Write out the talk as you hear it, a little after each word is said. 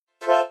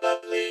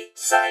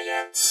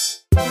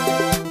Science.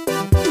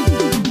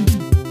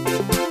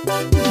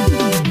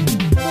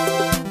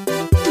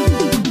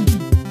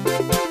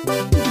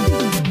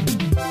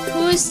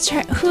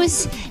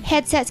 Whose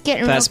headset's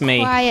getting That's real me.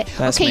 quiet?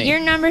 That's okay, me. you're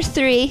number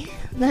 3.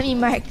 Let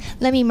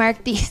me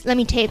mark these. Let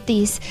me tape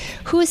these.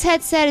 Whose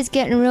headset is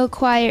getting real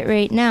quiet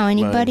right now?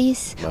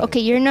 Anybody's? Mine. Okay,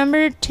 you're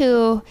number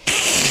 2.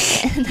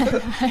 And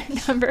I'm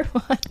number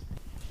 1.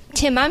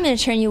 Tim, I'm going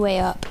to turn you way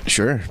up.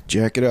 Sure,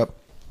 jack it up.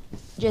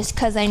 Just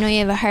because I know you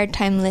have a hard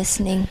time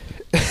listening.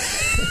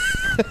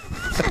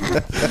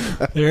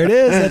 There it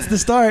is. That's the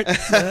start.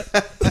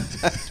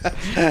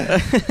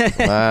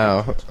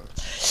 Wow.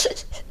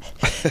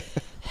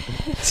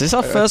 Is this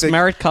our first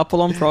married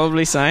couple on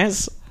Probably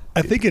Science?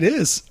 I think it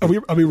is. Are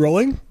we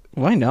rolling?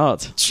 Why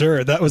not?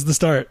 Sure, that was the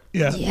start.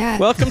 Yeah. Yeah.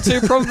 Welcome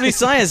to Probably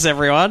Science,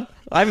 everyone.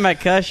 I'm Matt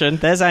Kirshen.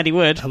 There's Andy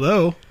Wood.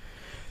 Hello.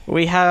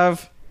 We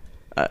have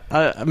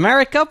a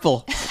married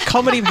couple.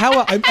 Comedy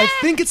power. I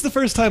think it's the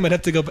first time I'd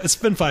have to go. It's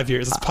been 5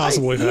 years. It's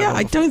possible we've had Yeah, one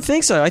I before. don't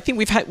think so. I think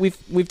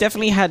we've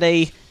definitely had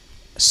a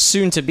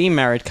soon-to-be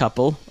married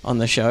couple on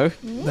the show.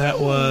 That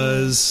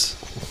was.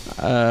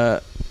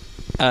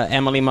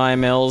 Emily Meyer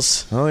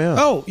Mills Oh, yeah.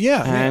 Oh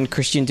yeah. and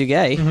Christian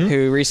Duguay,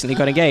 who recently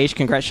got engaged.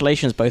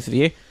 Congratulations, both of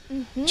you.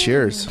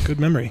 Cheers. Good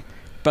memory.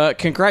 But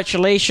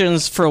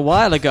congratulations for a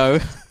while ago.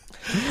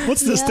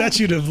 What's the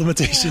statute of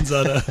limitations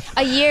on a?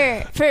 a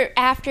year for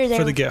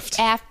the gift.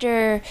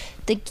 After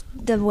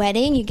the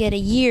wedding, you get a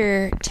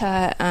year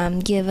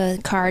to give a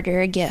card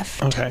or a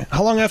gift. Okay.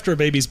 How long after a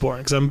baby's born?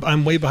 Because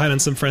I'm way behind on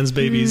some friends'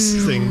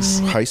 babies things.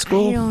 High I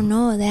school? don't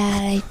know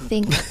that. I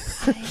think,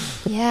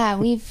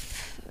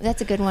 that's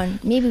a good one.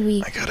 Maybe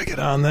we. I gotta get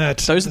on that.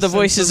 Those are the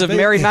voices of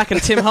Mary Mack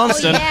and Tim Oh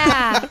Hunston.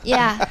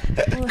 yeah.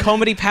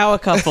 Comedy power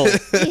couple.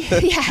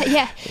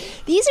 yeah.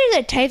 These are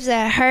the types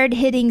of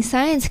hard-hitting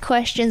science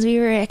questions we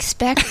were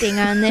expecting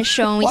on this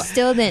show, and we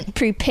still didn't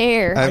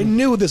prepare. I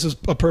knew this was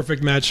a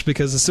perfect match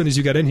because as soon as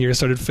you got in here, you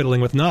started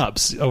fiddling with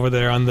knobs over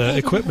there on the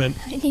equipment.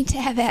 I need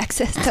to have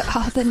access to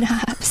all the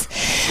knobs.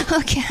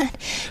 Okay.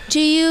 Do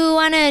you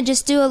want to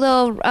just do a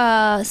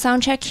little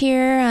sound check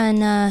here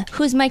on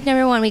who's mic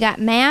number 1? We got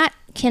Matt.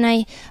 Can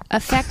I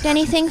affect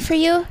anything for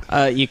you?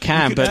 You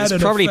can, could but add it's an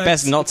probably effect.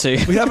 best not to.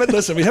 We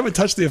haven't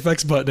touched the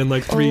effects button in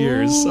like 3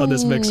 years on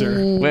this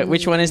mixer.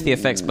 Which one is the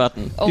effects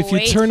button? Oh, If you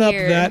right turn up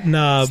here. that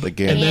knob the and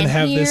game. then And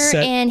have this here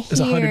set, and there's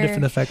 100 here.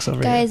 different effects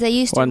over Guys, here. I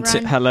used to One, run.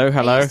 two- hello.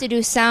 I used to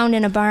do sound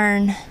in a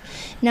barn.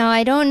 Now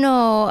I don't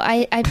know.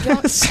 I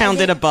don't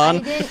Sound in a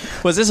barn?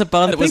 Was this a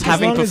barn that was think as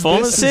having long as this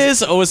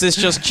performances, or was this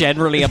just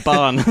generally a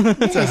barn?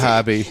 It's a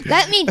hobby.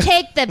 Let me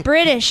take the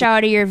British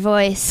out of your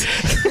voice.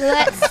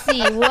 Let's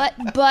see. What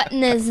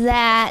button is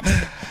that?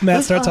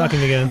 Matt, start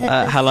talking again.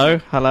 Hello.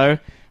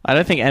 I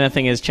don't think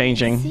anything is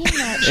changing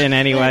in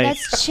any way.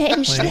 Let's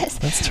change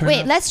this. let's turn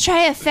Wait, up- let's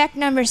try effect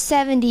number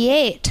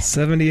 78.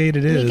 78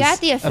 it is. We got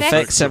the effect,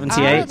 Effect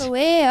 78. all the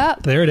way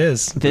up. There it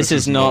is. This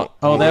is not.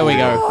 Oh, there we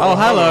go. Oh,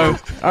 hello.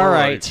 All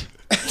right.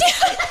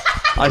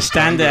 I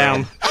stand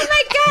down. Oh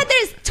my God,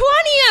 there's 20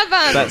 of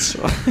them. That's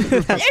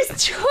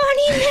There's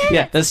 20 minutes.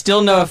 yeah. There's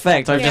still no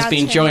effect. I've Yeah, just I'll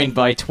been check. joined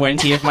by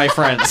 20 of my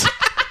friends.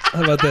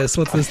 How about this?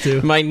 What's this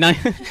do? My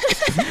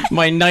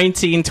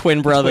 19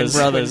 twin brothers.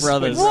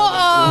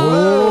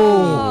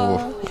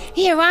 Whoa.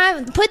 Here,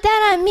 put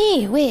that on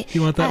me. Wait.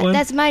 You want that one?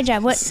 That's my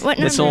job. What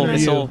number? This all. am I?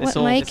 This all. What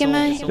mic am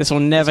I? This will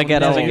never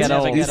get old.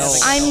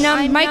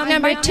 I'm mic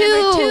number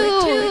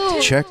 2.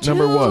 Check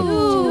number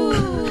 1.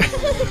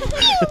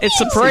 It's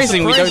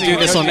surprising we don't do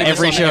this on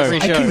every show. I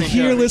can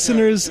hear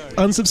listeners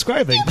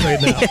unsubscribing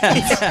right now.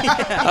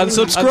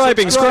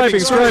 Unsubscribing,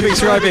 scribing.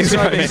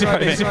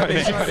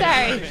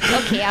 Sorry.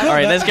 Okay, All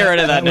right, let's get rid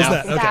of that was now.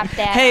 that. stop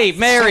that. Hey,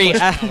 Mary.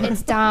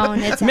 It's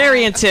down. It's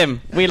Mary out. and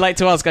Tim, we'd like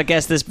to ask our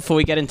guests this before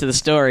we get into the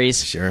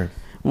stories. Sure.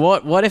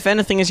 What if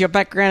anything, is your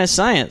background in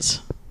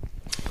science?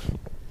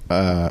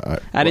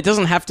 And it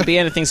doesn't have to be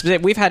anything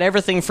specific. We've had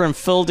everything from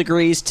full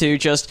degrees to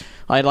just,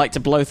 I like to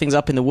blow things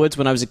up in the woods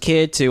when I was a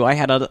kid, to I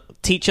had a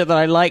teacher that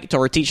I liked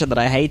or a teacher that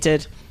I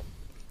hated,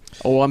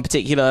 or one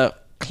particular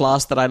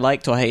class that I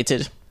liked or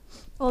hated.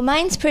 Well,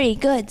 mine's pretty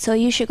good, so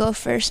you should go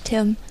first,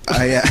 Tim.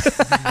 I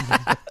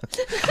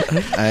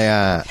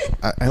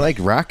like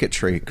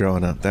rocketry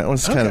growing up. That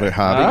was kind of a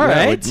hobby. All I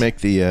right. would make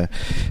the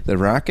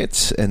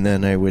rockets, and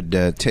then I would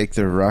take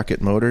the rocket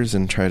motors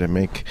and try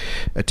to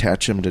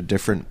attach them to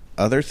different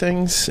other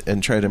things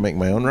and try to make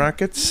my own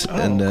rockets.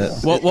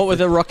 What were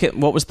the rocket?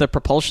 What was the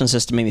propulsion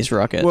system in these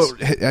rockets? Well,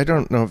 I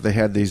don't know if they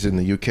had these in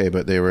the UK,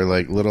 but they were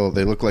like little.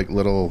 They look like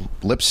little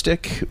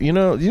lipstick. You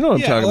know what I'm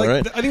talking like, about,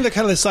 right? I think they're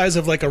kind of the size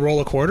of like a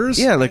roll of quarters.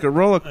 Yeah, like a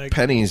roll of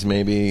pennies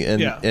maybe,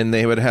 and Yeah. and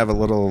they would have a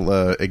little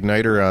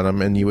igniter on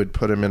them, and you would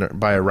put them in,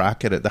 buy a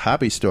rocket at the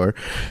hobby store,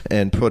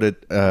 and put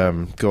it,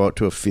 go out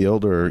to a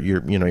field or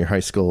your high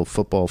school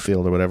football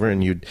field or whatever,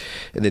 and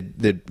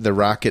the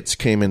rockets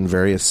came in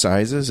various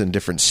sizes and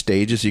different stages.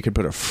 stages, you could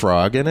put a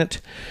frog in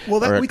it.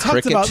 Well, or a we talked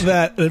cricket. about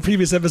that in a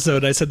previous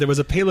episode. I said there was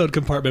a payload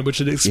compartment which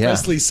had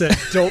expressly said,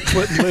 don't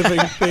put living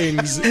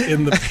things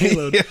in the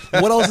payload.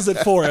 What else is it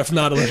for if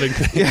not a living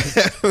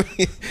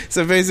thing?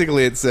 So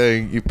basically it's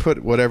saying you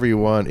put whatever you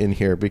want in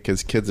here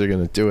because kids are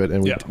going to do it.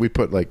 And we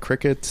put like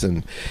crickets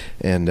and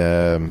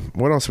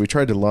what else? We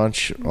tried to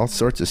launch all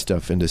sorts of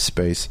stuff into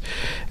space.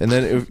 And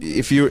then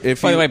if you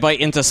by the way, by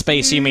into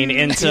space you mean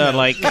into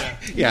like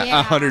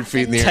 100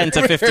 feet in the air. 10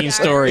 to 15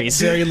 stories.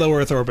 Very low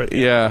Earth orbit.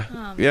 Yeah,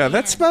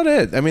 that's about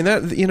it. I mean,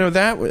 that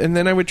and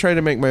then I would try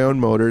to make my own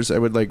motors. I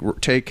would like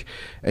take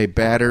a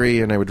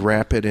battery and I would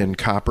wrap it in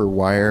copper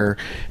wire.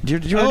 Do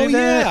you ever do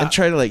that? Yeah. And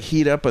try to like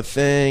heat up a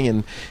thing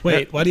and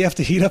Wait, why do you have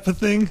to heat up a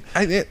thing?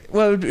 it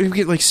would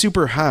get like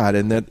super hot,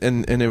 and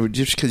it would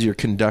just because you're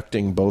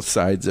conducting both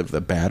sides of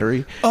the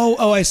battery.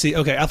 Oh, I see.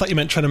 Okay, I thought you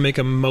meant trying to make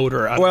a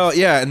motor.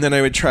 And then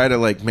I would try to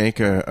like make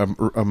a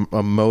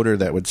motor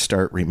that would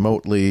start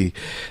remotely,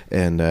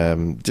 and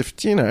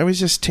I was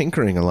just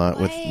tinkering a lot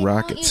with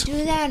rockets. Why don't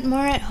you do that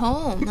more at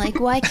home? Like,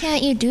 why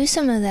can't you do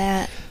some of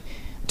that?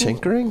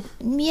 Tinkering?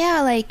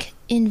 Yeah, like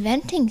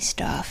inventing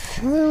stuff.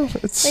 Well,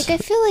 it's Like, I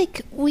feel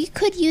like we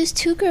could use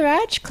 2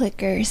 garage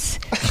clickers.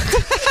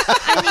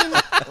 I mean,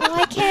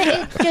 why can't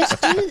it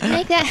just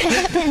make that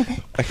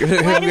happen? we could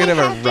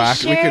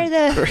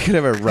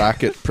have a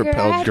rocket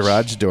propelled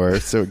garage door,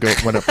 so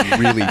it went up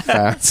really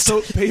fast.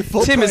 So pay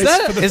full Tim, price is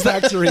that- for the is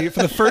that- factory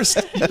for the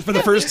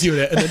first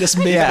unit, and then just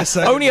make the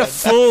second. Only a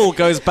fool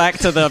goes back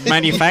to the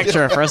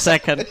manufacturer for a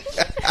second.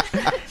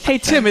 Hey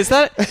Tim, is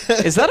that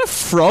a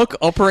frog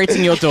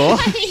operating your door?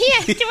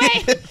 Yeah,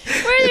 wait.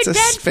 Where It's are a the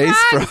dead space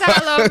frogs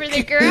frog. all over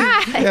the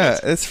garage? Yeah,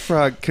 this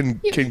frog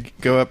can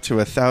go up to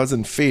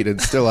 1,000 feet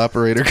and still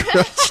operate a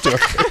garage door.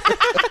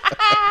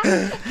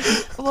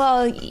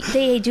 Well,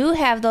 they do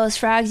have those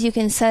frogs you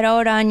can set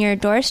out on your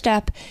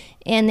doorstep,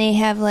 and they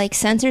have like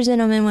sensors in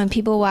them, and when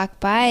people walk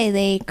by,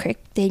 they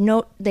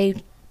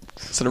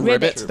Sort of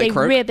ribbit. ribbit. They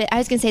croak. ribbit. I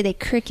was gonna say they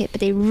cricket, but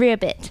they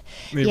ribbit.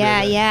 They Yeah,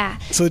 ribbit. yeah.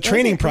 So the Those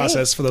training are great.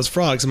 process for those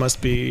frogs must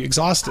be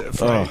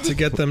exhaustive, right? To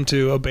get them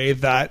to obey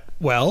that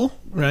well,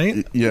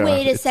 right? Yeah.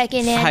 Wait a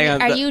second, Hang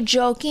Andy. on, Are you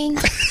joking?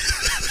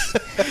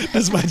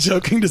 Does my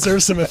joking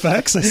deserve some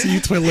effects? I see you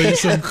twiddling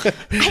some.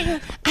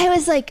 I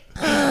was like,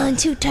 I'm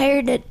too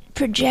tired to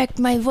project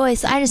my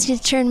voice. I just need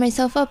to turn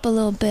myself up a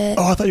little bit.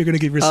 Oh, I thought you were going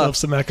to give yourself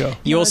some echo.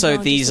 You No, also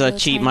no, these just a are little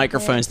cheap tiny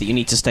microphones that you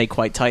need to stay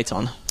quite tight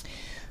on.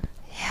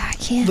 Yeah, I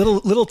can't.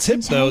 Little tip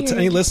though to tired.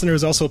 any listener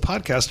who's also a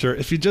podcaster: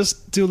 if you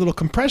just do a little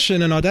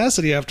compression and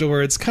Audacity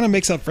afterwards, kind of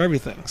makes up for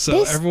everything. So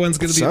This- everyone's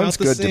going to be about Sounds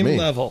the good to same me.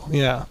 level.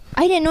 Yeah.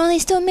 I didn't know they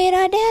still made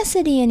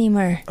Audacity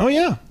anymore. Oh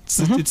yeah.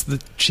 It's the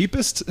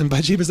cheapest, and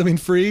by cheapest I mean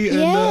free. And,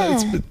 Yeah.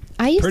 it's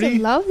I used pretty-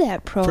 to love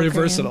that program. pretty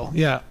versatile.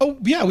 Yeah. Oh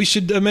yeah. We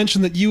should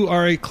mention that you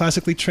are a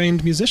classically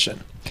trained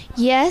musician.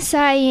 Yes,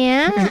 I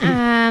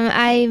am.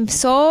 I'm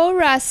so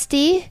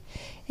rusty,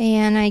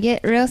 and I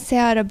get real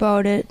sad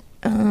about it.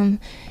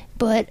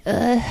 But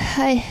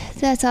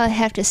that's all I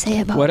have to say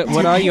about that.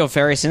 What are your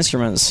various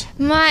instruments?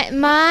 My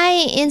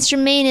main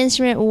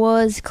instrument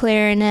was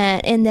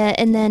clarinet, and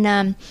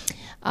then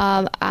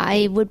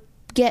I would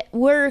get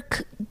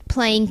work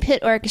playing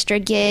pit orchestra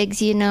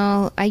gigs. You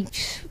know,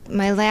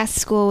 my last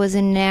school was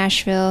in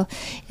Nashville,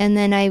 and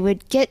then I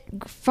would get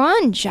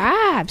fun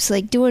jobs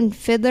like doing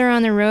Fiddler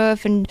on the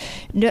Roof, and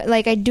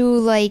I do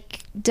like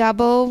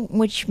double,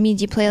 which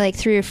means you play like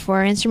 3 or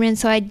 4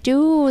 instruments. So I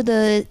do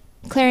the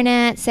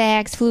clarinet,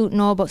 sax, flute,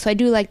 and oboe. So I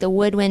do like the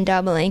woodwind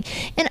doubling,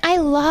 and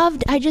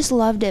I just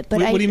loved it.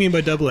 But What do you mean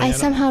by doubling? I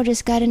somehow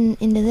just got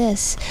into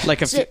this.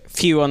 Like a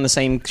few on the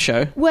same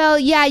show? Well,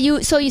 yeah,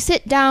 you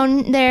sit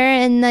down there,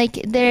 and like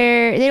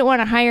they don't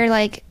want to hire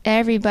like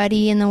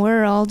everybody in the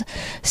world,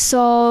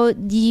 so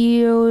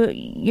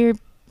your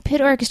pit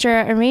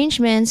orchestra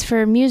arrangements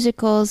for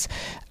musicals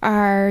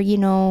are,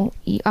 all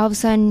of a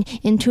sudden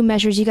in 2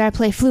 measures you got to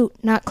play flute,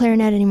 not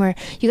clarinet anymore.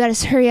 You got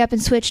to hurry up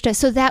and switch to,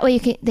 so that way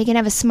they can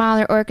have a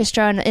smaller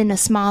orchestra in a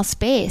small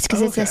space,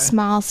 because it's a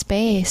small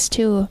space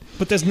too.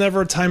 But there's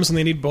never times when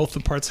they need both the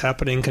parts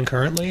happening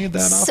concurrently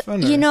that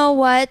often? Or? You know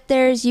what?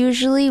 There's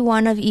usually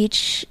one of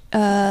each.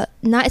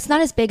 It's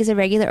not as big as a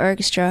regular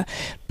orchestra,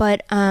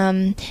 but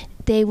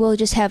they will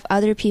just have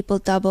other people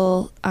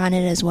double on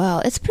it as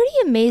well. It's pretty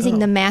amazing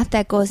the math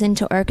that goes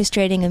into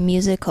orchestrating a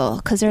musical,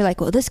 because they're like,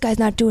 well, this guy's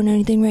not doing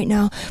anything right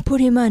now, put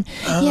him on.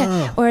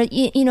 Yeah, or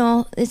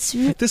it's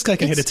this guy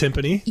can hit a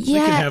timpani. Yeah,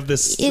 we can have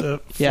this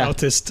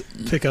flautist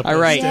pick up. All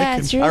right, Yeah,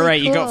 it's really all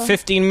right. You got cool.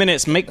 15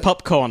 minutes. Make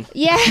popcorn.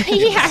 Yeah,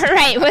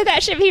 right. Well,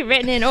 that should be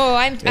written in.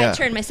 I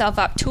turned myself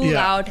up too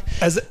loud.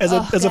 As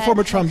a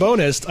former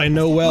trombonist, I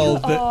know well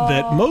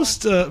that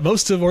most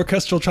of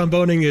orchestral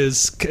tromboning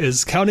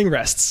is counting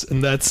rests,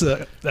 and that's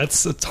a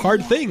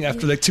hard thing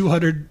after like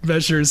 200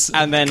 measures.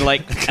 And then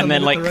like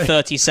Coming at the right-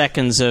 30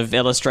 seconds of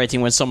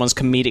illustrating when someone's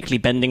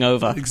comedically bending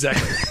over.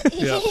 Exactly.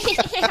 Yeah.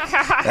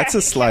 That's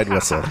a slide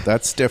whistle.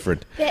 That's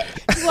different.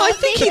 I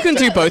think you can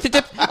do both.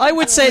 I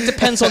would say it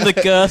depends on the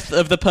girth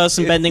of the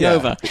person bending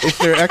over. If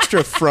they're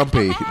extra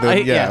frumpy,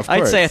 then of course.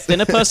 I'd say a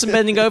thinner person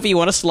bending over, you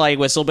want a slide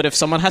whistle, but if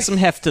someone has some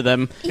heft to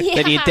them,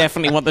 then you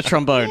definitely want the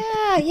trombone.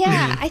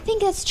 Yeah, I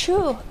think that's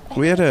true.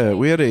 We had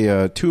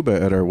a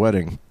tuba at our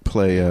wedding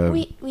play.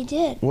 We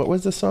did. What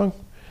was the song?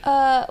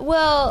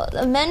 Well,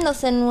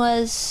 Mendelssohn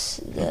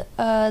was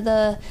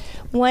the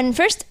one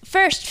first.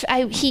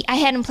 I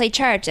had him play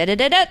Charge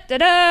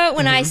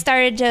when I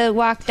started to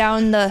walk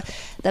down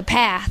the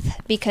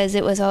path because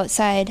it was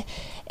outside,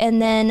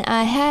 and then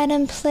I had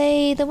him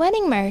play the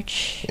wedding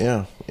march.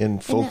 Yeah, in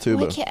full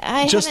tuba.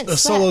 Just a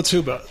solo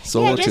tuba.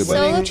 Solo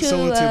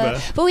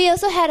tuba. But we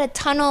also had a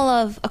tunnel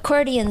of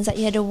accordions that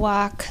you had to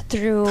walk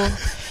through.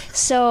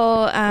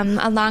 So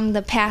along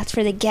the path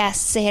for the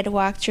guests, they had to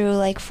walk through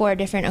like 4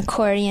 different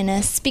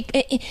accordionists.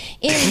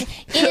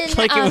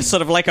 Like it was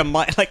sort of like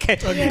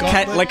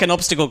like an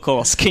obstacle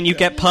course. Can you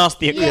get past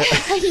the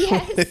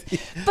accordion? Yes.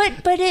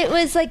 But it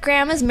was like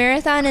Grandma's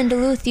Marathon in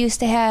Duluth used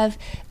to have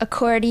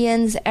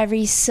accordions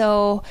every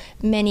so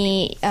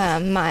many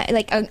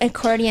like an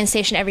accordion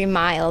station every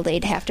mile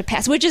they'd have to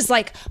pass, which is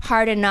like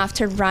hard enough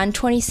to run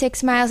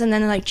 26 miles, and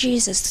then they're like,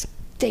 Jesus,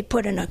 they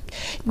put in you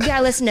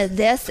gotta listen to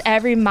this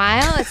every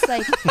mile. It's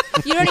like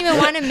you don't even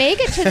want to make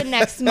it to the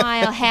next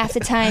mile half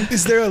the time.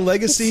 Is there a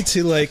legacy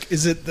to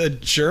is it the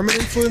German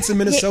influence in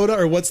Minnesota,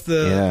 or what's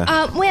the?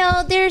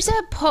 Well, there's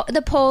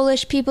the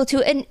Polish people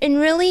too, and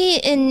really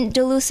in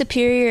Duluth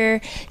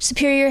Superior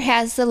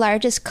has the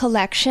largest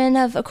collection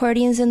of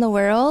accordions in the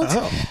world.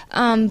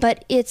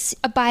 But it's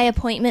by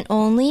appointment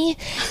only,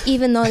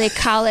 even though they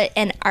call it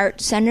an art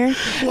center.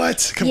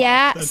 What? Come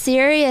on.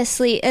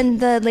 Seriously.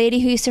 And the lady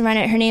who used to run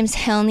it, her name's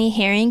Helny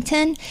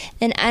Harrington,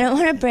 and I don't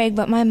want to brag,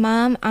 but my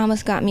mom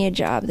almost got me a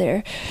job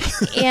there.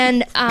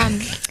 And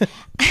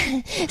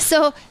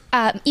so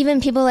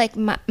even people like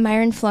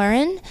Myron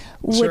Florin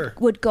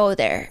would go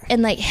there,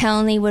 and like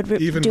Helny would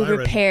do Myron.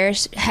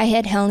 repairs. I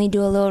had Helny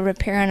do a little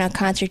repair on a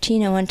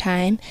concertina one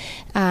time.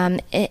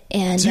 And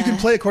so you can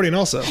play accordion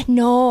also?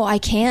 No, I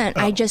can't.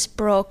 I just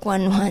broke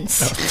one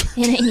once,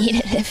 and I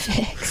needed it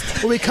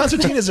fixed. Well,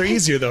 concertinas are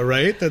easier though,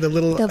 right? They're the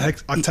little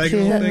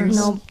octagonal things.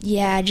 No,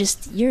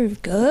 you're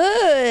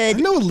good. I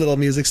know little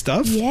music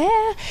stuff.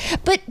 Yeah,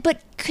 but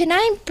can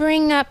I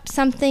bring up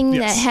something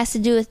that has to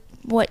do with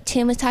what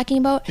Tim was talking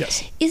about?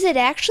 Yes. Is it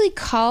actually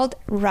called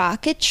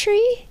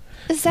rocketry?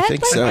 Is that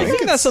I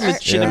think that's a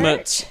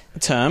legitimate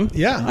term.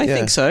 Yeah. I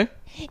think so.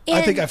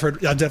 I think I've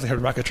definitely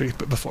heard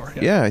rocketry before.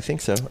 Yeah, I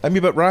think so. I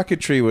mean, but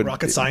rocketry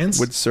rocket science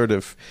would sort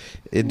of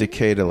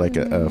indicate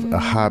a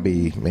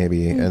hobby,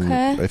 maybe.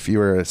 And if you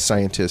were a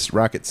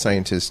rocket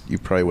scientist, you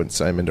probably wouldn't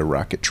sign into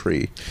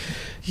rocketry.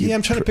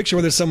 I'm trying to picture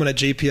whether someone at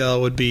JPL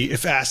would be,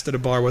 if asked at a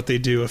bar what they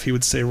do, if he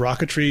would say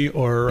rocketry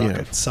or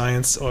rocket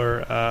science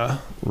or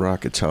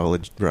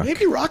rocketology.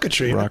 Maybe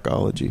rocketry.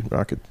 Rockology.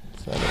 Rocket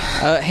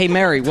science. Hey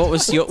Mary, what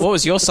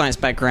was your science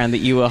background that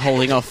you were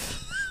holding off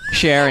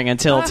sharing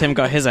until Tim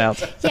got his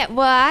out? Yeah,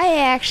 well, I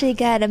actually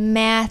got a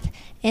math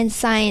and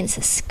science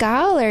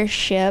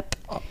scholarship.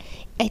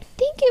 I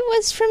think it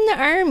was from the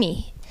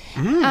Army.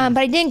 But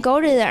I didn't go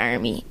to the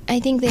Army. I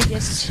think they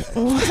just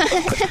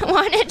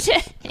wanted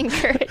to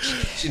encourage.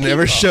 She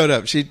never showed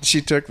up. She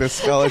took the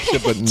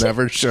scholarship but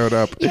never showed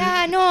up.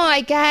 Yeah, no,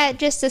 I got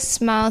just a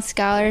small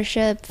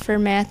scholarship for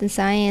math and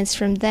science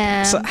from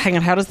them. So, hang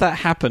on, how does that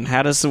happen?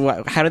 How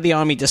did the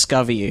Army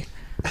discover you?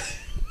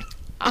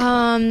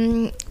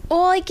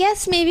 Well, I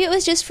guess maybe it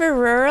was just for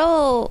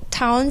rural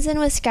towns in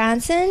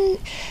Wisconsin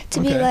to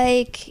be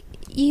like,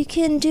 you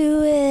can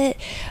do it,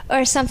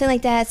 or something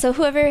like that. So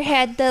whoever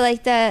had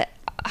the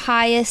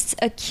highest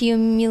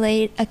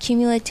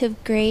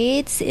accumulative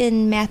grades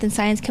in math and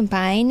science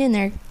combined in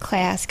their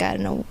class got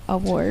an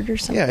award or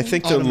something. Yeah, I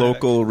think the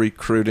local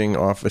recruiting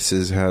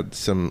offices had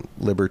some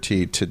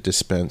liberty to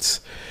dispense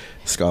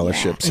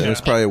scholarships, and it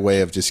was probably a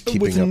way of just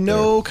keeping with up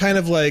no kind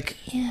of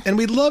and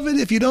we'd love it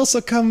if you'd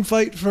also come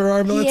fight for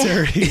our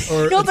military.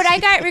 No, but I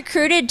got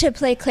recruited to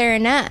play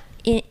clarinet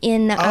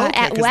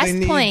at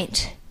West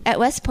Point. At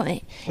West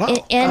Point.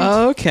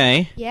 Wow.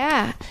 Okay.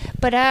 Yeah,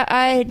 but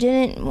I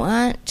didn't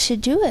want to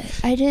do it.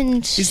 I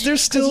didn't. Is there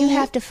still? 'Cause you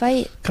have to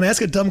fight. Can I ask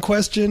a dumb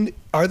question?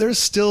 Are there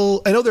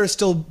still? I know there are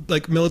still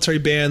military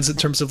bands in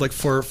terms of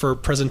for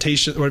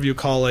presentation, whatever you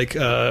call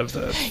things.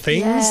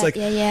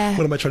 Yeah.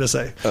 What am I trying to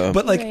say?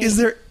 But is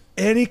there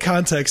any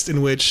context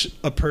in which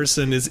a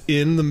person is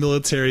in the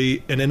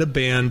military and in a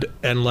band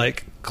and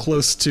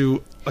close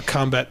to a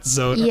combat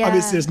zone? Yeah.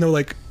 Obviously, there's no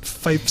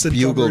fifes and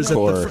bugle drummers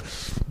corps.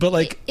 But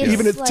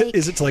It's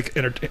is it to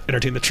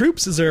entertain the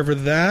troops? Is there ever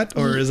that,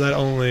 or is that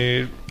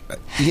only?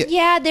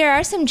 Yeah, there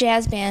are some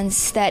jazz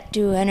bands that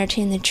do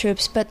entertain the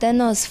troops, but then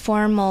those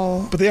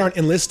formal. But they aren't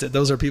enlisted.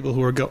 Those are people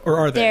who are or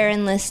are they? They're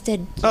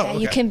enlisted. Oh,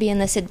 You can be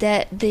enlisted.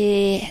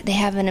 They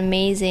have an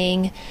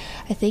amazing.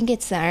 I think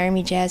it's the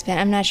Army Jazz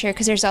Band. I'm not sure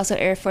because there's also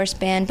Air Force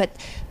Band, but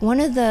one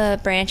of the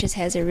branches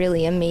has a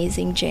really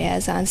amazing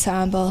jazz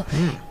ensemble.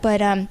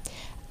 But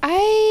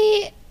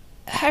I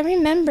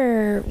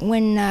remember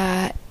when,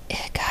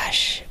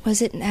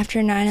 was it after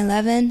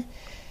 9/11?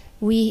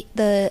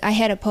 I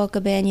had a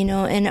polka band,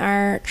 and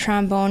our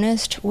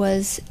trombonist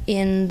was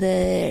in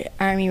the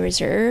Army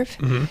Reserve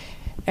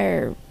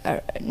or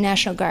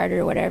National Guard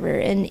or whatever,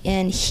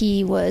 and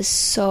he was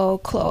so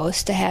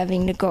close to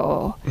having to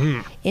go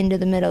into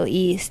the Middle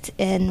East,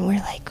 and we're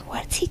like,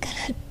 what's he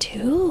gonna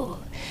do?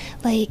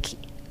 Like,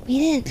 we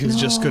didn't He was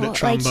know. just good at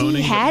tromboning. Like,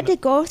 he had to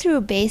go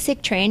through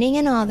basic training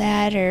and all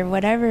that or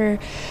whatever,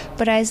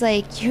 but I was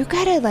like, you're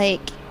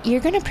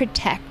gonna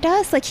protect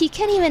us? Like, he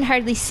can't even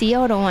hardly see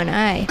out of one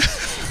eye.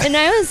 And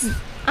I was,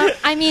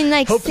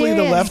 Hopefully serious.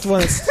 the left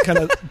one is kind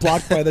of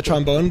blocked by the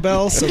trombone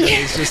bell, so that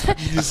he's just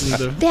using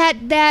the...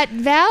 That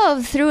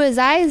valve threw his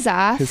eyes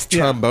off. His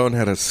trombone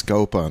had a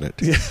scope on it.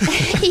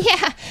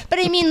 Yeah, but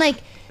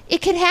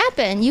it could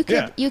happen.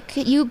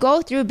 You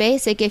go through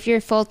basic if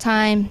you're full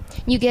time.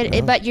 You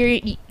get, but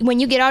when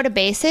you get out of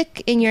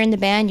basic and you're in the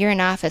band, you're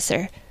an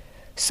officer,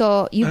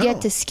 so you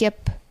get to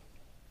skip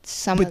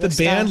some But of the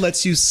the band stuff.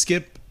 lets you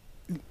skip...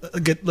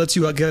 lets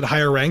you get a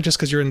higher rank just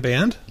because you're in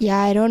band? Yeah,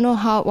 I don't know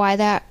why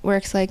that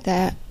works like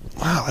that.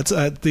 Wow, that's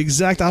the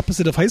exact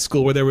opposite of high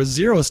school, where there was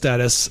 0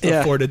 status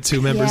afforded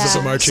to members of the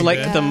Yeah. marching It's like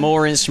band. the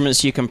more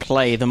instruments you can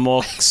play, the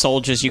more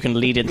soldiers you can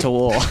lead into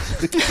war.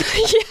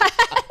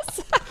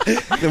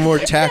 The more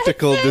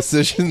tactical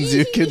decisions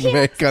you can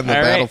make on the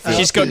All right, battlefield.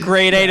 she's got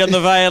grade 8 on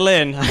the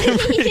violin.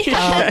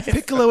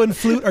 Piccolo and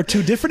flute are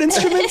 2 different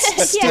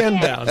instruments?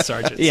 Stand down,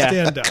 Sergeant. Yeah.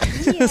 Stand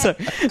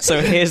down.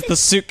 So here's the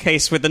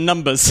suitcase with the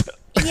numbers.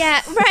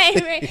 Yeah,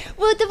 right.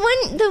 Well,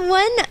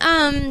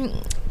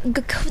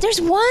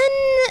 there's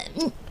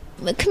one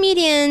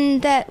comedian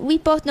that we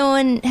both know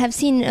and have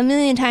seen a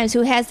million times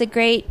who has the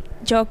great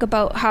joke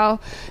about how,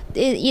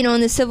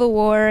 in the Civil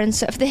War and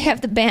stuff, they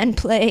have the band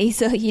play,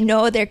 so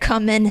they're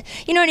coming.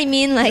 You know what I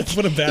mean? Like,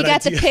 What a bad you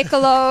got idea. the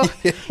piccolo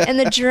and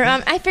the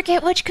drum. I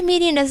forget which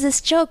comedian does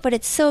this joke, but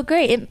it's so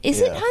great. Is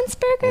it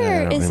Hansberger?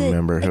 Yeah, I don't is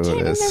remember it? who I can't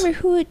it is. remember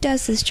who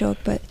does this joke,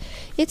 but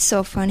it's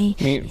so funny.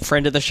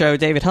 Friend of the show,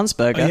 David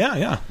Huntsberger.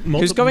 Yeah.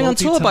 Who's going on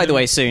tour, by the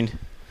way, soon.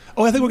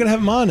 Oh, I think we're going to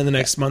have him on in the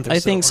next month or so. I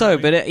think so,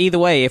 aren't we? but either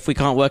way, if we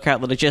can't work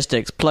out the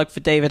logistics, plug for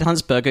David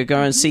Huntsberger,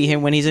 go and see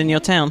him when he's in your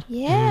town.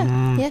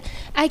 Yeah.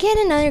 I get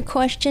another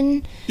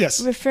question. Yes.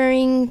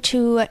 Referring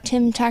to what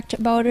Tim talked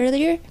about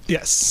earlier.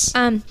 Yes.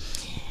 I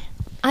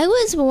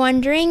was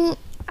wondering,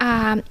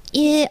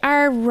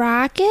 are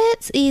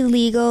rockets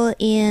illegal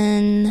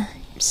in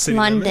City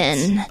London?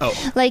 limits?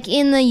 Oh. Like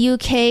in the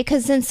UK?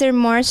 Because since they're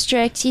more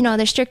strict,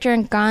 they're stricter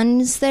on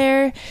guns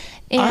there.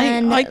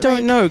 And I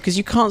don't know, because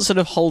you can't sort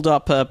of hold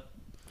up a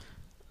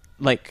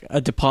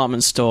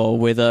department store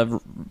with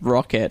a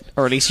rocket,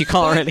 or at least you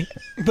can't really.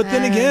 But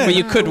then again...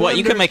 Well,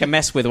 you could make a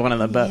mess with one of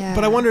them, but Yeah.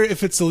 But I wonder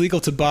if it's illegal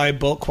to buy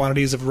bulk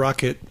quantities of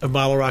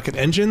model rocket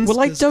engines. well,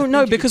 I 'cause don't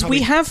know, think you because probably-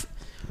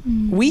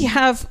 we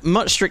have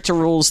much stricter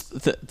rules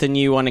than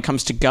you when it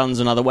comes to guns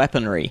and other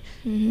weaponry,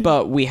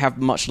 but we have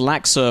much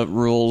laxer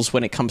rules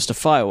when it comes to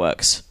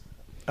fireworks.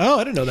 Oh,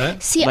 I didn't know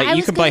that. See, Like I you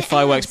was can buy gonna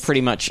fireworks ask.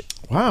 pretty much.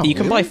 Wow, You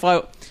can really?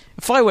 buy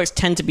fireworks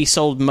tend to be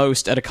sold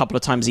most at a couple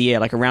of times a year,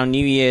 like around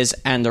New Year's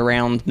and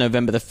around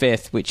November the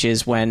 5th, which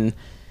is when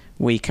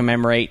we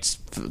commemorate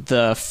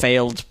the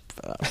failed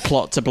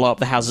plot to blow up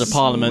the Houses of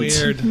Parliament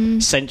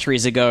Weird.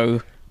 centuries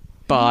ago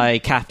by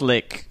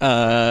Catholic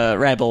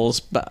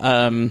rebels,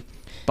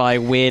 by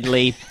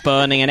weirdly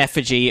burning an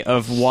effigy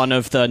of one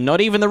of the,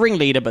 not even the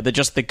ringleader, but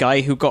just the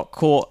guy who got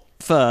caught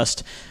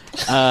first.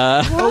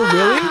 Oh,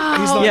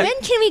 really? He's not... Yeah,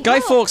 When can we Guy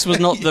go? Fawkes was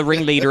not the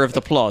ringleader of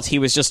the plot. He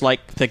was just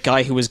like the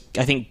guy who was,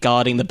 I think,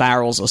 guarding the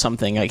barrels or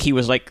something. Like he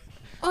was like,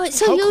 Oh,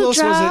 so How you close was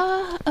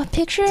draw a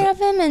picture of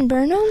him and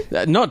burn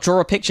him? not draw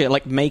a picture,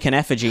 like make an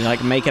effigy,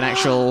 like make an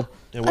actual.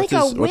 Yeah, Like a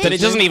what's But it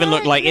his doesn't name? even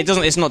look like it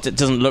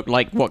doesn't look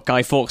like what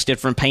Guy Fawkes did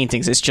from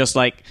paintings. It's just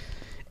like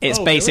it's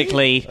Oh, really?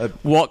 basically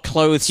what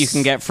clothes you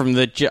can get from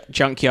the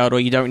junkyard or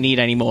you don't need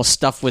anymore,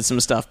 stuff with some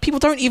stuff. People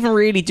don't even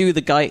really do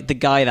the guy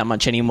that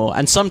much anymore,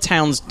 and some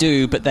towns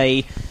do, but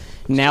they.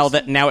 Now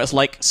it's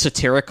like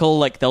satirical,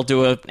 like they'll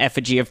do an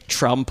effigy of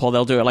Trump, or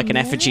they'll do it like an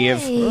effigy of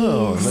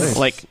Oh, nice.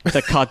 like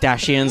the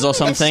Kardashians or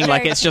something.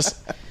 Like it's just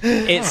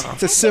it's.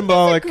 It's a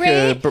symbolic.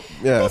 Great.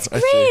 Yeah, That's I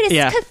great. see. It's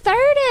Yeah.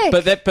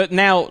 cathartic. But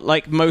now,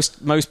 like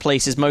most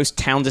places, most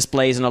town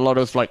displays and a lot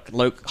of like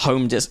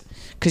home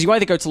because you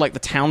either go to like the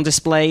town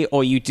display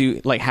or you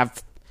do like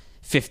have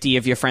 50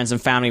 of your friends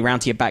and family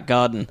round to your back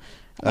garden.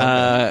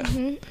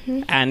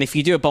 And if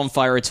you do a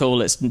bonfire at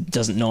all, it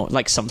doesn't know.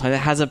 Like sometimes it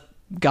has a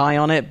guy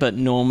on it, but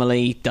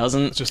normally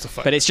doesn't. It's just a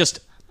fire.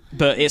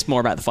 But it's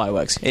more about the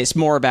fireworks. It's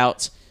more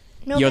about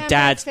your November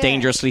dad 5th.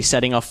 dangerously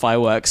setting off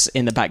fireworks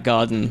in the back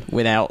garden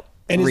without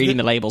And is reading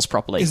there- the labels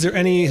properly. Is there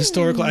any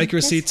historical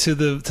accuracy to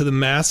the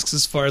masks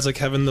as far as like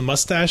having the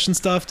mustache and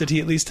stuff? Did he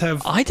at least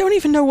have? I don't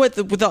even know what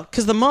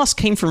because the mask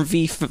came from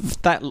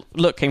that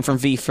look came from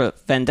V for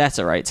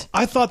Vendetta, right?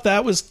 I thought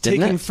that was Didn't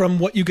taken it? from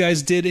what you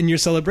guys did in your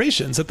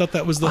celebrations. I thought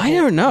that was the. I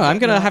whole- don't know. I'm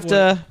gonna not have what-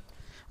 to.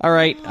 All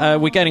right,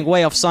 we're getting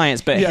way off science,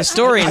 but Yeah,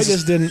 historians, I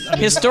just didn't.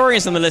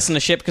 historians in the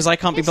listenership, because I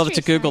can't be bothered to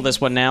History Google this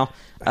one now.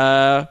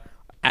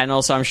 And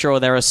also, I'm sure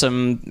there are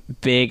some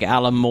big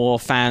Alan Moore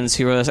fans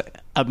who are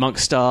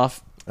amongst our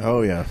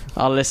Oh yeah.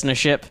 our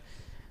listenership.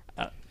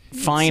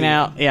 Find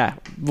out,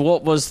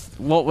 what was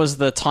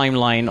the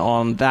timeline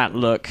on that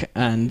look?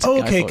 And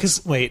okay,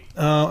 because wait,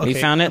 okay. You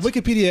found it? The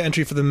Wikipedia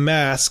entry for The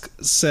Mask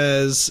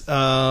says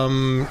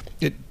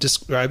it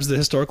describes the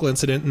historical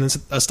incident, and it's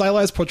a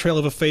stylized portrayal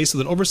of a face with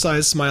an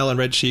oversized smile and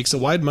red cheeks, a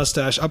wide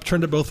mustache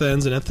upturned at both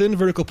ends, and a thin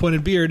vertical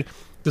pointed beard,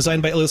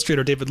 designed by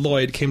illustrator David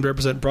Lloyd, came to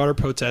represent broader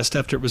protest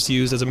after it was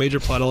used as a major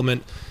plot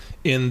element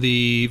in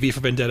the V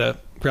for Vendetta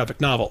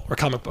graphic novel or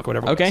comic book,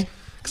 whatever. Okay. It was.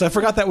 Because I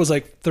forgot that was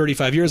like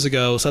 35 years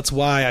ago, so that's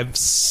why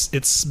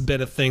it's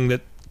been a thing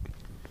that...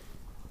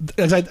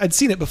 I'd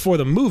seen it before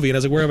the movie, and I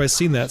was like, where have I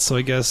seen that? So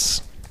I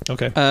guess...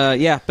 Okay.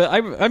 Yeah, but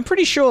I'm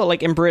pretty sure,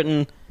 like, in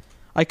Britain,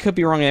 I could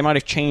be wrong, they might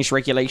have changed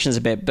regulations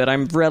a bit, but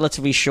I'm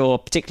relatively sure,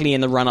 particularly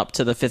in the run-up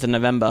to the 5th of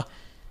November,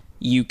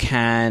 you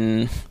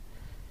can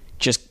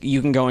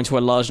go into a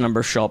large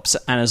number of shops,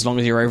 and as long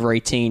as you're over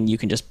 18, you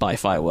can just buy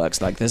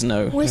fireworks. Like, there's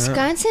no...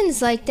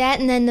 Wisconsin's like that,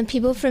 and then the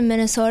people from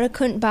Minnesota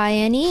couldn't buy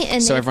any,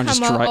 and So they everyone come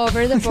just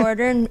over the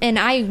border, and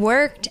I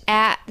worked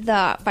at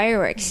the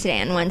fireworks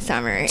stand one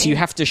summer. Do you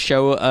have to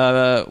show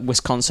a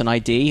Wisconsin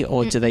ID,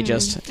 or do they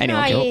just...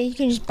 anyone No, can- you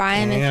can just buy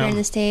them if you're in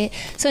the state.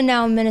 So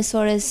now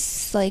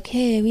Minnesota's like,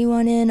 hey, we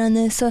want in on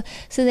this. So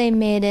they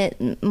made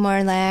it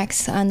more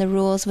lax on the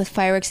rules with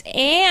fireworks.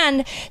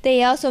 And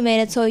they also made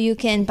it so you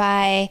can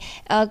buy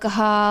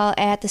alcohol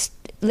at the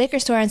liquor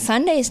store on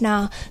Sundays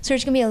now. So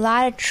there's going to be a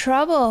lot of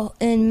trouble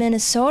in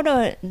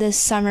Minnesota this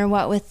summer,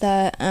 what with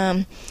the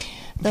Drunk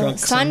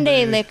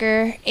Sunday Sunday.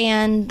 liquor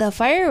and the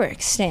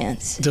fireworks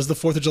stands. Does the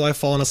 4th of July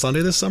fall on a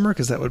Sunday this summer?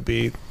 Because that would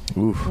be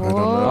Oof, I don't know.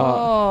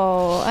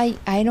 Oh,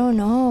 I don't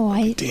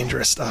know.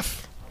 dangerous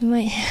stuff.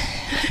 I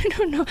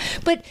don't know,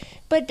 but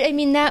I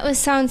mean that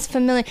sounds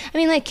familiar. I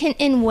mean, like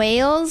in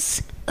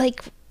Wales,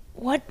 like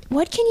what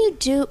can you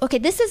do? Okay,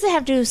 this doesn't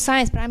have to do with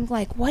science, but I'm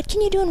like, what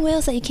can you do in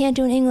Wales that you can't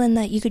do in England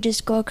that you could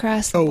just go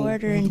across the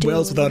border and do?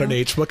 Wales without you an know?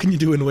 H. What can you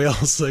do in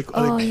Wales? Like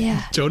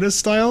yeah. Jonas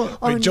style?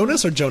 Oh, Wait, no.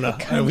 Jonas or Jonah?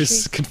 The I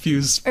was country.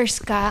 confused. Or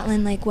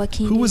Scotland, like what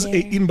can you Who do was there?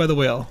 eaten by the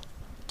whale?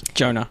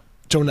 Jonah.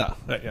 Jonah.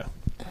 Right, yeah.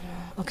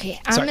 Okay,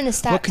 I'm Sorry. gonna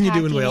stop What can you do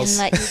in talking Wales?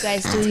 and let you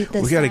guys do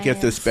the We got to get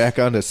this back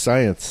onto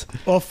science.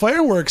 Well,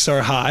 fireworks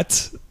are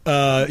hot.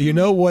 You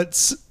know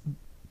what's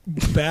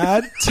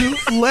bad to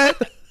let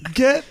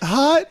get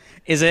hot?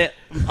 Is it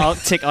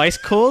Arctic ice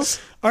cores?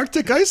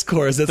 Arctic ice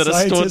cores that That are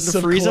stored in scientists the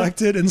have freezer?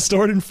 collected and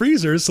stored in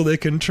freezers so they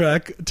can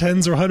track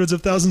tens or hundreds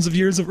of thousands of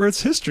years of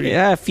Earth's history.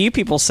 Yeah, a few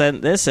people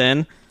sent this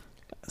in.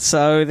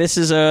 So this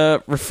is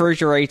a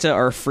refrigerator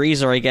or a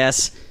freezer, I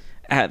guess,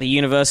 at the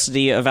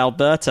University of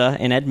Alberta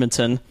in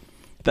Edmonton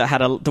that had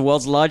the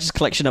world's largest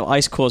collection of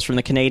ice cores from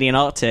the Canadian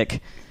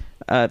Arctic.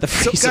 The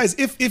So, freezer- guys,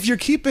 if you're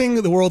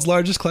keeping the world's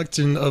largest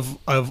collection of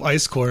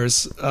ice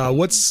cores,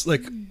 what's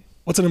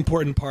an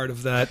important part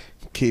of that?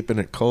 Keeping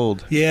it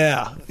cold.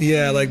 Yeah,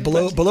 like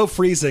below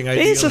freezing.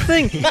 Here's the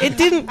Ideally. thing: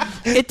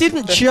 it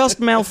didn't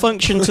just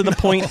malfunction to the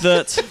point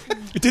that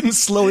It didn't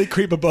slowly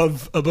creep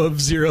above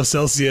 0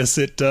 Celsius.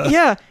 It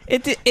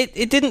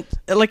didn't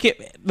like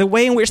it. The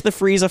way in which the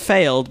freezer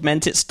failed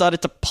meant it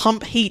started to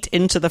pump heat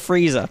into the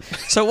freezer.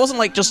 So it wasn't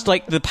like just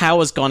like the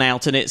power's gone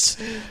out and it's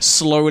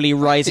slowly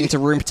rising to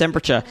room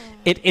temperature.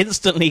 It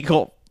instantly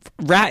got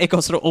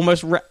sort of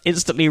almost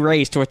instantly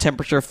raised to a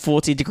temperature of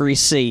 40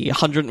 degrees C,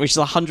 which is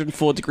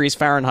 104 degrees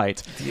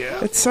Fahrenheit.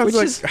 yeah. It sounds Which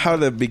like is- how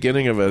the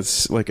beginning of a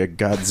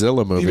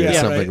Godzilla movie or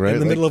Yeah, something, right? In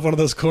the middle of one of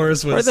those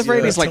cores was Or at the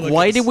very least, like, telekinesis.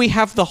 why did we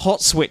have the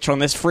hot switch on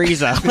this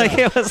freezer? Like,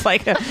 it was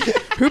like,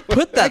 who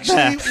put that there?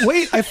 Actually,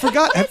 wait, I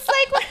forgot. It's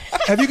like what?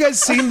 Have you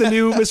guys seen the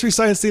new Mystery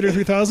Science Theater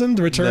 3000,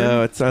 The Return?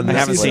 No, it's on I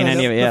haven't Netflix. seen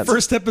any of it yet. The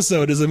first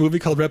episode is a movie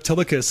called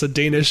Reptilicus, a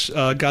Danish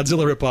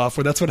Godzilla ripoff,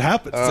 where that's what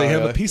happens. They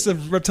have a really? piece of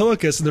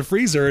Reptilicus in the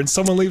freezer, and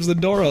someone leaves the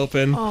door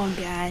open. Oh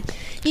God!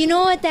 You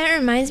know what that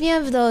reminds me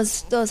of?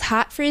 Those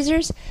hot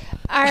freezers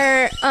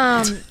are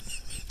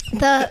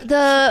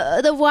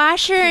the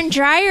washer and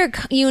dryer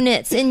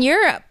units in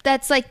Europe.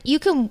 That's like you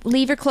can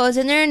leave your clothes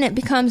in there and it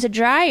becomes a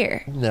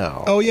dryer.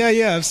 No. Oh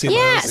yeah, I've seen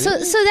Yeah,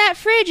 those. so that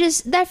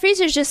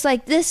freezer's just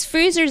like this.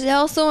 Freezer's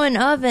also an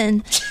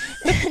oven.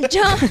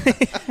 don't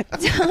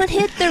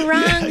hit the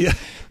wrong. Yeah.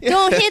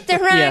 Don't hit the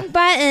wrong Yeah.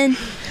 button.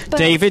 But,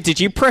 David, did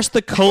you press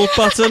the cold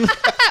button?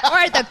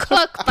 or the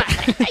cook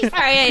button.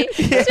 Sorry, I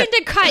just wanted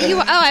to cut you.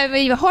 Oh, I'm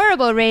a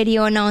horrible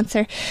radio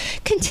announcer.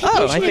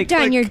 Continue. You should have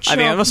done your job. I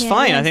mean, that was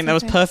fine. I think that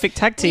was perfect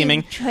tag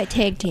teaming.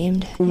 Tag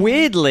teamed.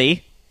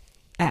 Weirdly,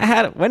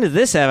 when did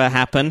this ever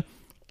happen?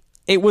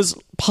 It was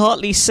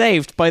partly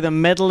saved by the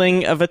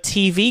meddling of a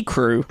TV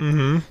crew.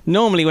 Mm-hmm.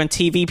 Normally, when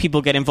TV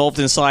people get involved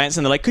in science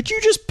and they're like, could you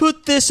just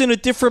put this in a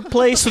different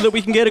place so that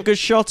we can get a good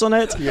shot on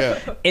it? Yeah.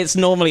 It's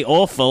normally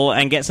awful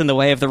and gets in the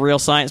way of the real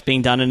science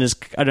being done and is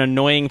an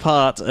annoying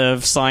part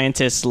of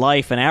scientists'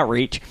 life and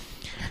outreach.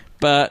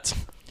 But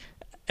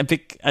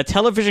a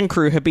television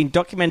crew had been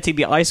documenting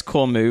the ice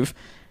core move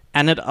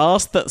and had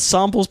asked that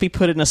samples be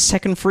put in a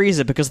second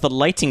freezer because the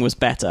lighting was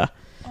better.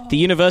 The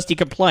university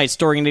complied,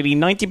 storing nearly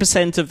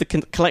 90% of the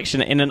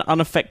collection in an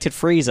unaffected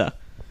freezer,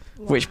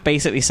 which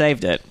basically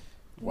saved it.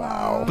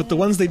 Wow. But the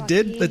ones that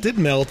did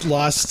melt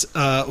lost.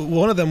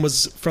 One of them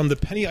was from the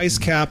Penny ice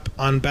cap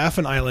on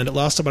Baffin Island. It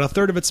lost about a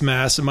third of its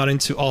mass, amounting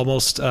to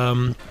almost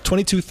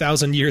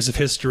 22,000 years of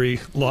history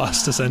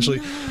lost, essentially.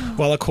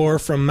 While a core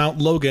from Mount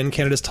Logan,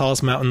 Canada's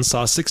tallest mountain,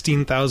 saw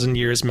 16,000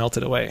 years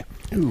melted away.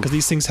 Because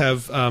these things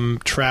have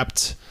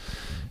trapped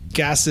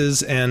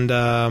gases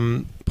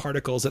and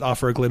particles that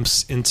offer a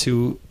glimpse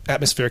into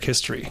atmospheric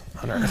history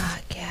on Earth. Oh,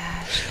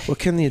 gosh. Well,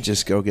 can you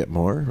just go get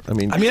more? I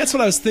mean, that's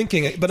what I was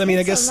thinking. But I mean,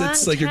 I guess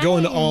it's like you're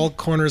going to all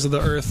corners of the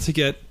Earth to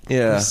get.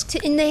 Yeah.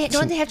 And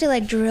don't they have to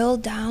like drill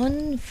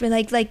down for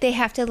like they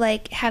have to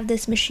like have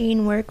this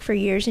machine work for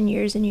years and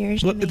years and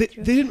years? Well, they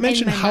didn't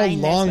mention how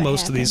long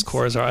most of these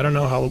cores are. I don't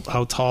know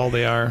how tall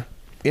they are.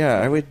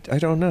 Yeah, I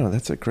don't know.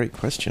 That's a great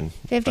question.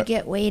 They have to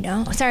get way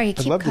down. Sorry,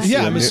 keep love to cutting. see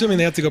Yeah, I'm assuming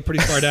they have to go pretty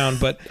far down.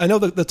 But I know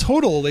the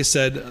total, they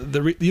said,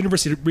 the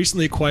university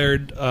recently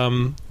acquired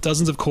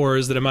dozens of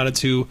cores that amounted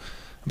to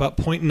about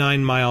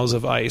 0.9 miles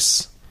of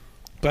ice.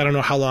 But I don't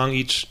know how long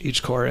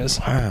each core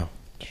is. Wow.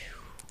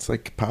 It's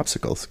like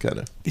popsicles, kind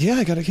of. Yeah,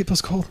 I got to keep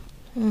those cold.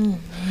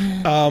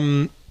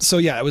 So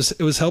yeah, it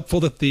was helpful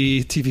that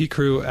the TV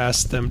crew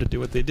asked them to do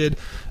what they did.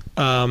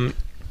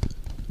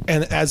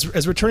 And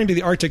as returning to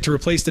the Arctic to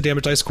replace the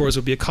damaged ice cores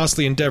would be a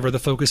costly endeavor, the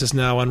focus is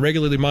now on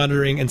regularly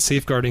monitoring and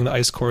safeguarding the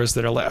ice cores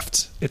that are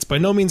left. It's by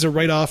no means a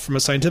write-off from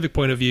a scientific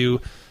point of view,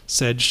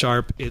 said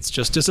Sharp. It's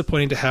just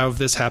disappointing to have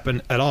this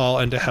happen at all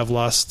and to have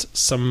lost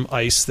some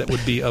ice that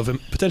would be of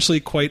potentially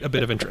quite a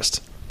bit of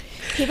interest.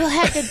 People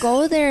had to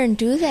go there and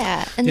do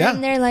that, and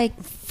then they're like,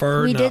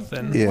 for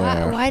nothing.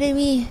 Why did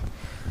we?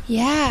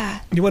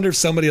 Yeah. You wonder if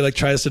somebody like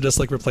tries to just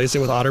like replace it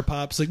with Otter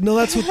Pops. Like, no,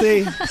 that's what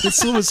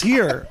was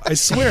here. I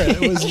swear, it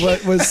was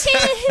what was.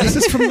 This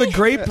is from the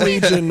grape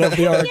region of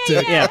the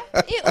Arctic. Yeah.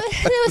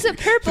 It was a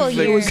purple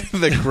year. It was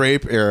the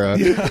grape era.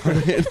 Yeah.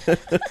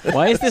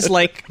 Why is this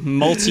like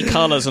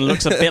multicolors and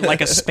looks a bit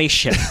like a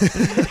spaceship?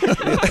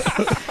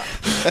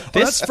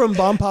 That's from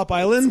Bomb Pop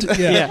Island.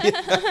 Yeah.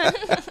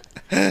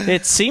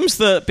 It seems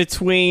that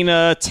between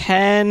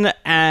 10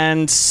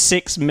 and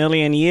 6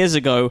 million years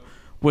ago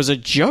was a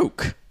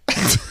joke.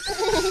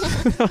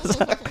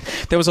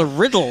 There was a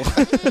riddle.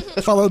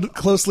 Followed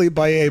closely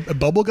by a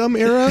bubblegum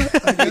era,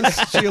 I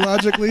guess,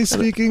 geologically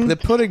speaking. The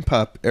pudding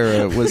pop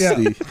era was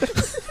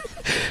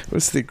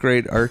the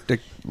great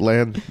Arctic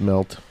land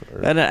melt.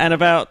 And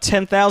about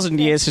 10,000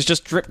 years has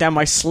just dripped down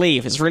my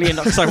sleeve. It's really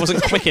enough because I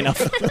wasn't quick enough.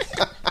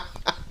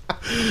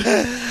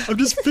 I'm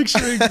just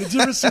picturing. Did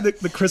you ever see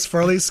the Chris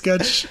Farley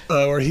sketch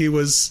where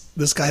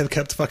this guy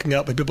kept fucking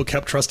up, but people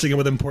kept trusting him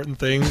with important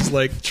things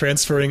like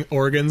transferring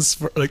organs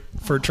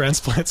for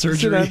transplant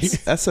surgery?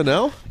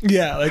 SNL?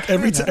 Yeah, like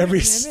every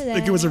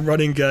like it was a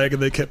running gag,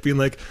 and they kept being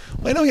like,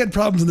 well, "I know he had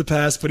problems in the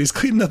past, but he's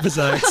cleaning up his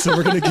act, so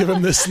we're going to give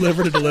him this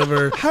liver to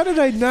deliver." How did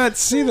I not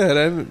see that?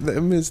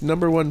 I'm his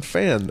number one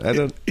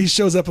fan. He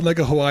shows up in like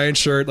a Hawaiian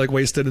shirt, like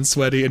wasted and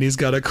sweaty, and he's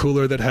got a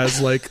cooler that has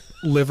like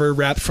liver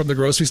wrapped from the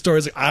grocery store.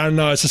 He's like, I don't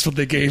know, it's just what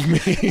they gave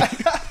me.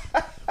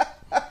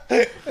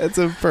 That's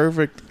a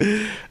perfect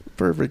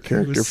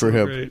character for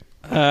him. Great.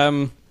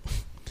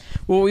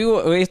 Well, we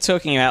were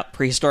talking about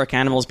prehistoric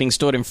animals being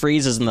stored in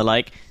freezers and the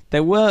like.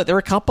 There were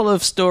a couple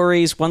of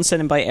stories, one sent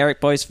in by Eric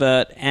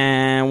Boisvert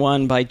and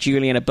one by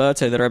Julian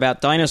Alberto, that are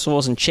about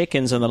dinosaurs and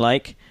chickens and the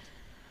like.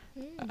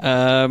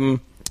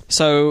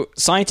 So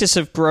scientists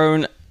have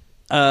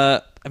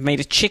made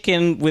a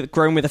chicken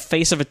grown with the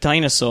face of a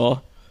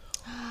dinosaur.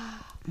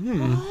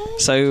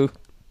 So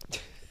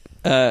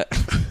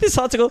this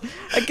article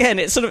again,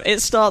 it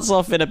starts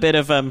off in a bit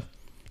of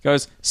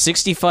goes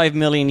 65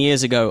 million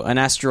years ago, an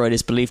asteroid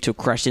is believed to have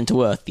crashed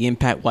into Earth. The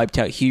impact wiped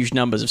out huge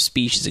numbers of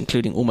species,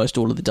 including almost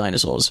all of the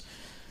dinosaurs.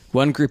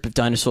 One group of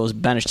dinosaurs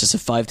managed to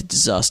survive the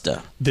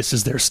disaster. This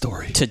is their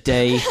story.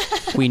 Today,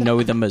 we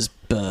know them as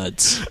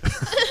birds.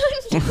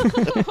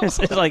 It's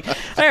like,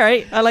 all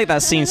right, I like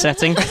that scene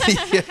setting.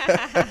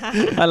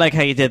 I like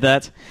how you did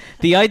that.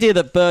 The idea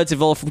that birds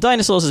evolved from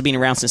dinosaurs has been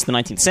around since the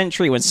 19th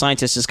century, when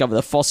scientists discovered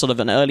the fossil of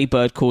an early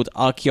bird called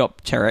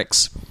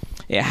Archaeopteryx.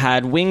 It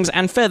had wings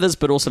and feathers,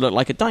 but also looked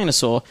like a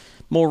dinosaur.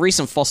 More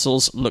recent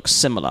fossils look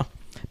similar.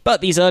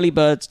 But these early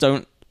birds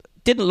didn't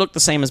look the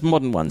same as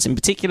modern ones. In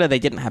particular, they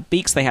didn't have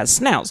beaks, they had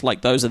snouts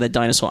like those of their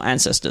dinosaur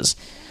ancestors.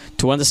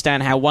 To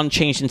understand how one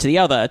changed into the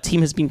other, a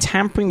team has been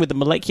tampering with the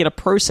molecular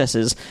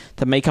processes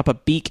that make up a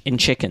beak in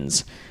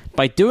chickens.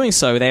 By doing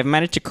so, they have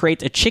managed to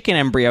create a chicken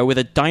embryo with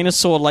a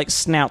dinosaur-like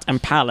snout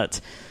and palate,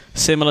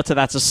 similar to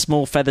that of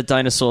small feathered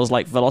dinosaurs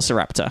like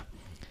Velociraptor.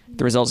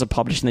 The results are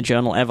published in the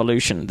journal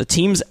Evolution. The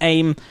team's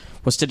aim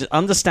was to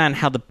understand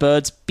how the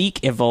bird's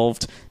beak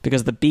evolved,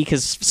 because the beak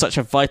is such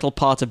a vital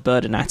part of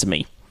bird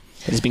anatomy.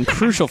 It has been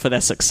crucial for their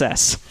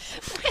success.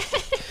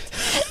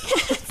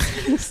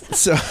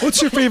 So,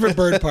 what's your favorite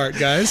bird part,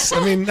 guys?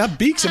 I mean, that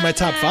beak's in my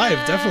top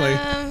 5, definitely.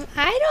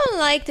 I don't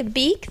like the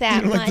beak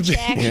that like much, the beak?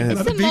 actually. Yeah.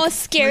 It's the most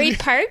scary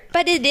part,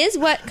 but it is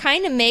what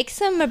kind of makes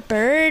them a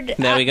bird.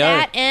 There we go.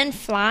 That and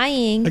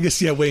flying. I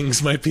guess,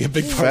 wings might be a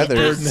big part of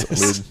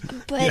birdness.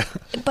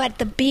 But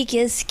the beak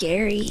is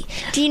scary.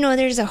 Do you know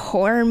there's a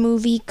horror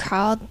movie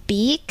called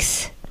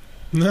Beaks?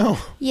 No.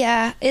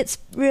 Yeah, it's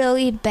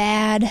really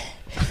bad.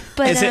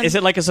 But Is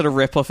it like a sort of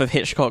rip-off of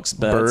Hitchcock's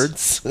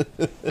Birds?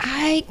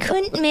 I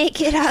couldn't make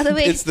it all the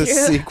way It's the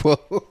through.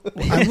 sequel.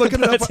 I'm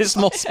looking it up. It's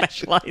more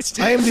specialized.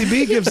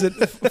 IMDb gives it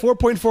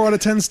 4.4 out of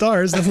 10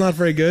 stars. That's not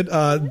very good.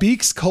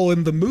 Beaks: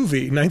 the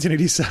movie,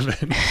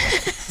 1987.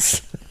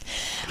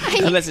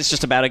 Unless it's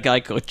just about a guy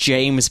called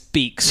James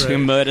Beaks who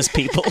murders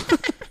people.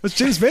 It's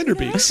James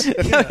Vanderbeeks.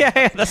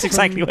 yeah, that's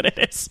exactly what it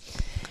is.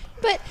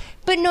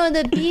 But no,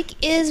 the beak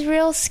is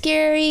real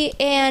scary,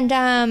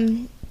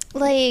 and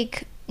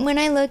like when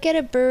I look at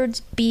a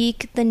bird's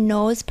beak, the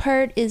nose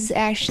part is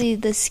actually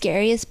the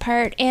scariest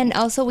part. And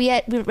also we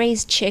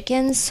raised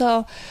chickens,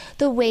 so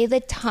the way the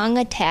tongue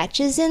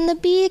attaches in the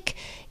beak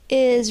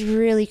is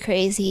really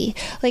crazy.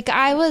 Like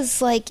I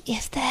was like,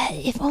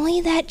 if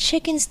only that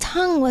chicken's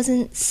tongue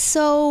wasn't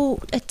so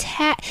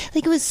attached,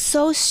 like it was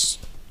so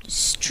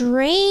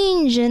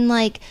strange, and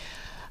like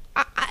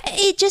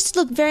it just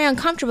looked very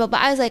uncomfortable.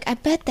 But I was like, I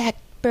bet that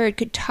bird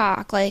could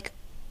talk. Like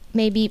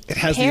maybe It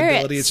has parrots, the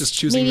ability, it's just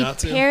choosing maybe not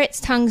to. parrots'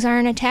 tongues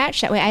aren't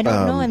attached that way. I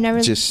don't know. I've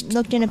never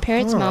looked in a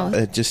parrot's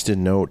mouth. Just a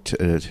note,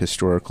 a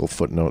historical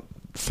footnote.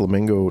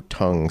 Flamingo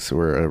tongues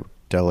were a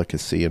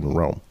delicacy in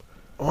Rome.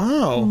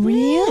 Wow.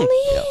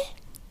 Really?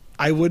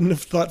 I wouldn't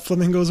have thought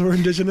flamingos were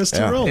indigenous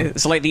to Rome.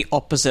 It's like the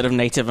opposite of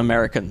Native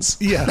Americans.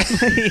 Yeah.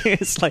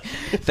 It's like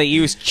they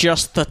use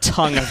just the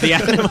tongue of the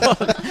animal.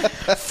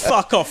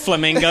 Fuck off,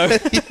 flamingo.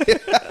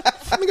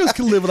 Flamingos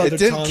can live without It their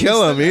didn't tongues.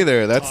 kill him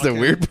either. That's the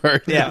weird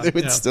part. Yeah. They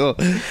would still.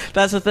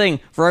 That's the thing.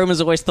 Romans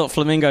always thought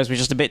flamingos were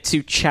just a bit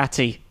too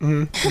chatty.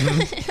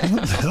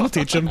 That'll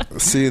teach them.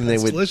 See, and they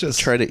That's would delicious.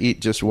 try to eat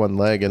just one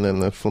leg, and then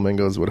the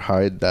flamingos would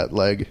hide that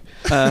leg.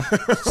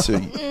 So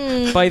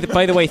By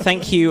the way,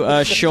 thank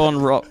you, Sean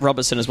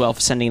Robertson, as well,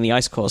 for sending the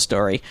Ice Core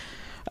story.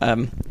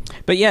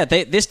 But yeah,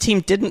 this team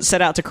didn't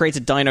set out to create a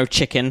dino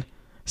chicken,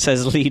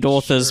 says lead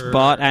authors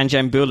Bart and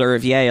Jambula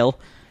of Yale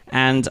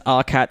and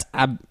Arkat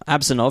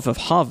Abzanov of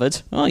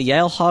Harvard. Oh,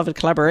 Yale-Harvard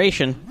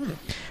collaboration.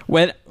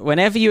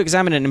 Whenever you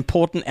examine an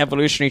important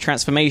evolutionary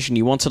transformation,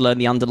 you want to learn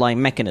the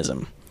underlying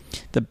mechanism.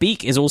 The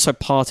beak is also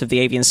part of the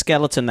avian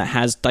skeleton that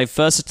has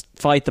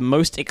diversified the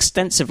most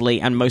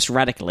extensively and most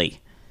radically.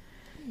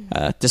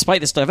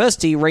 Despite this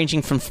diversity,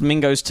 ranging from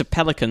flamingos to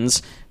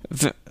pelicans,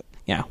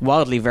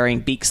 wildly varying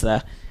beaks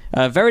there,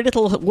 very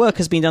little work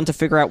has been done to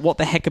figure out what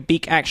the heck a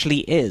beak actually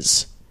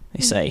is,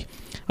 they say.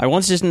 I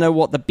wanted to know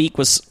what the beak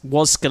was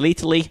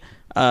skeletally,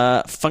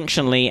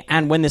 functionally,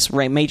 and when this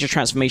major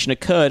transformation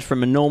occurred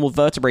from a normal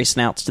vertebrate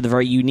snout to the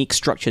very unique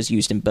structures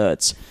used in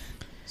birds.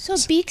 So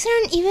beaks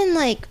aren't even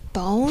like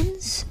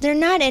bones? They're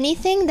not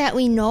anything that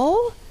we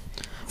know?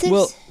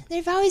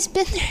 They've always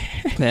been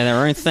there. They're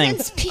their own thing.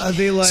 Are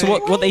they like... So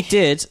what they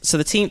did? So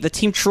the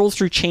team trawled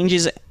through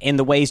changes in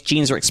the ways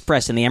genes are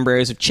expressed in the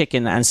embryos of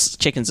chickens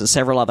and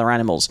several other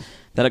animals.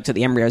 They looked at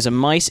the embryos of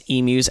mice,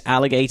 emus,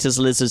 alligators,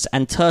 lizards,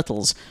 and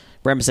turtles,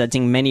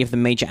 representing many of the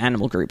major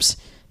animal groups.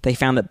 They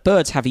found that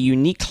birds have a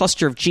unique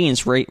cluster of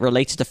genes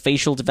related to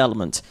facial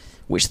development,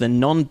 which the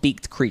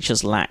non-beaked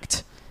creatures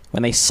lacked.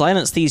 When they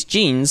silenced these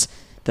genes,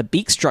 the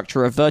beak structure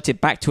reverted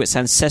back to its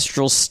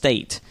ancestral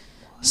state.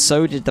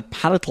 So did the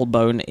palatal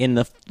bone in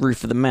the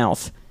roof of the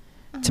mouth.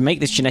 To make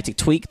this genetic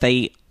tweak,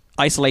 they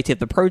isolated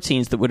the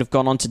proteins that would have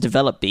gone on to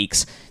develop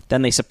beaks.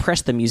 Then they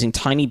suppressed them using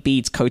tiny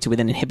beads coated with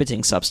an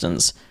inhibiting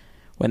substance.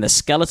 When the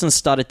skeleton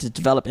started to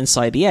develop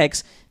inside the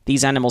eggs,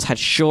 these animals had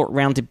short,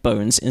 rounded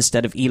bones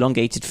instead of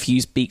elongated,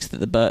 fused beaks that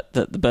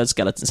the bird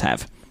skeletons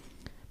have.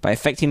 By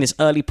affecting this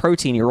early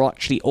protein, you're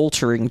actually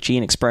altering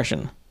gene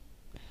expression.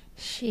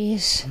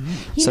 Jeez.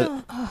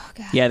 Oh,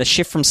 God. Yeah, the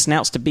shift from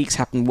snouts to beaks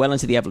happened well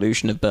into the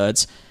evolution of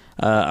birds,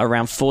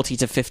 around 40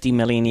 to 50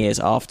 million years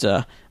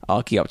after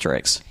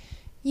Archaeopteryx.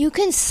 You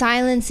can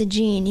silence a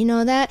gene. You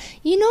know that?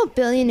 You know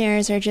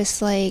billionaires are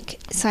just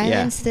like,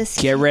 silence this.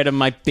 Get rid of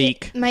my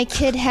beak. My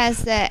kid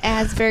has the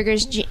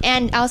Asperger's gene,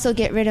 and also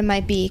get rid of my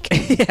beak.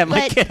 Yeah,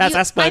 my kid has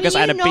Asperger's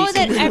and a beak. You know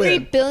that every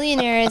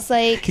billionaire is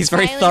like... He's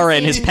very thorough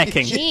in his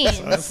pecking.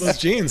 Genes. Those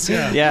genes,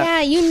 yeah. Yeah,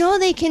 you know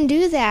they can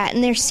do that,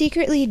 and they're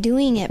secretly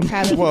doing it,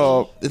 probably.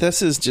 well,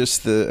 this is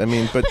just the. I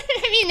mean, but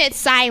I mean, it's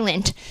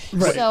silent.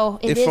 Right. So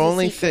it if is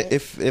only a secret.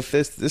 if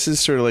this is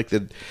sort of like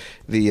the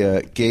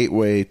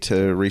gateway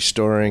to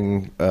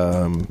restoring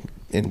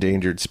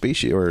endangered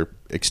species or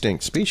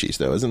extinct species,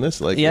 though, isn't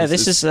this? Like, yeah,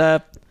 this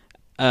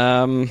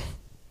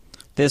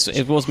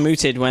it was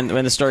mooted when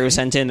the story was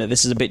sent in that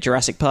this is a bit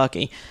Jurassic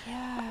Parky.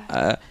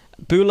 Yeah.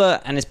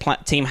 Buhler and his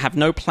team have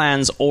no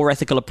plans or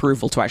ethical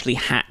approval to actually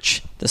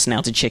hatch the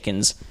snouted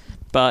chickens,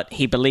 but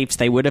he believes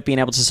they would have been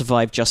able to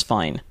survive just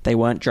fine. They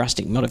weren't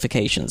drastic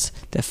modifications.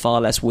 They're far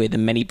less weird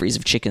than many breeds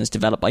of chickens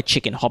developed by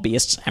chicken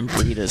hobbyists and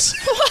breeders.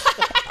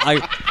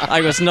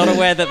 I was not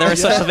aware that there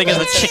is such a thing as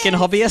a chicken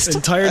hobbyist.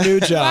 Entire new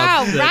job.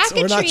 Wow, Or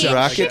not rocketry.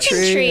 job. Chicken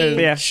tree.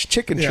 Yeah.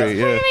 chicken Yeah. tree.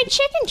 Part Yeah. of my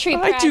chicken tree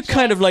I do project.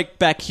 kind of like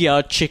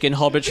backyard chicken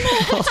hobbyist.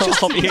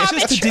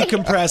 Just to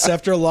decompress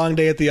after a long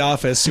day at the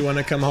office, you want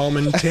to come home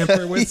and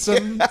tamper with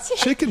some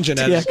chicken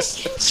genetics.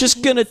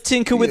 Just gonna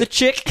tinker with a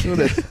chick.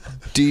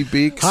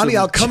 debeak Honey,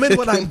 some I'll come in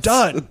when I'm chickens.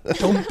 done.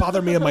 Don't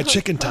bother me in my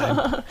chicken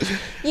time.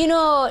 You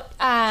know,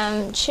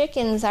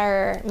 chickens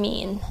are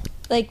mean.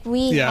 Like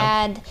we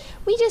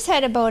just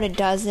had about a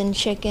dozen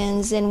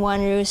chickens and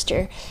one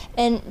rooster,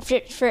 and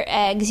for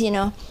eggs, you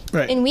know.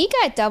 Right. And we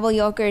got double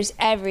yolkers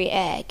every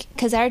egg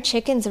because our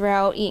chickens were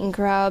out eating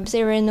grubs.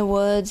 They were in the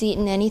woods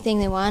eating anything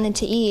they wanted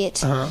to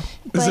eat.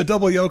 Is a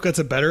double yolk that's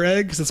a better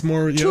egg? Because it's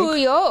more yolk? 2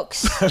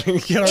 yolks. I mean,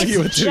 you can't argue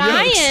with It's 2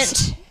 giant.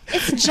 yolks.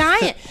 It's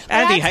giant. But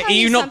I'll Andy, tell are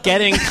you not something.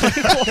 getting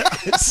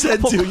I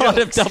said 2 what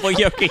yolks. of double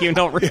yolk? Are you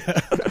not?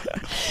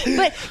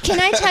 But can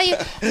I tell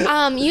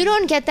you, you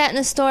don't get that in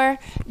the store,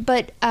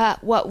 but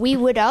what we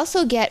would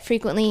also get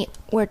frequently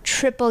were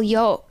triple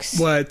yolks.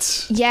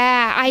 What?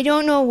 Yeah, I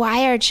don't know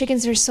why our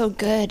chickens are so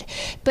good,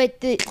 but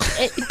Is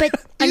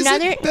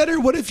another. it better?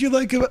 What if you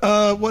like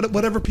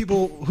whatever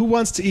people who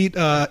wants to eat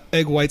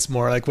egg whites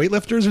more, like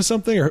weightlifters or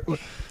something? Or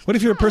what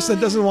if you're a person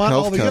that doesn't want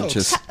all Health the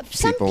conscious yolks?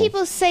 Some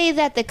people say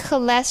that the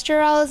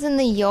cholesterol is in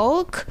the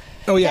yolk.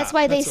 Oh, yeah, that's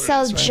why they that's what it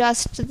sell is, right?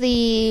 just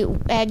the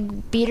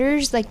egg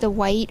beaters, like the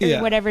white or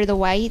Yeah. whatever the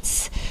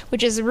whites,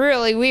 which is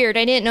really weird.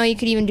 I didn't know you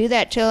could even do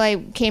that till I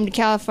came to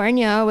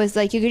California. I was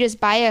like, you could just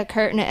buy a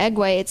carton of egg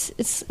whites.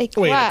 It's like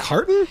Wait, what? a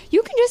carton?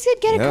 You can just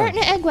get a Yeah. carton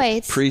of egg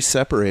whites.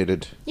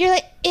 pre-separated. You're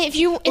like if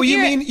you. If Oh, you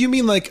you're-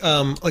 mean like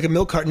a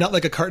milk carton, not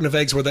like a carton of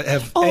eggs where they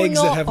have Oh eggs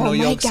no! that have no oh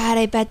yolks. my god!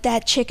 I bet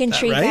that chicken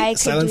treat right? guy could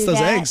Silence do those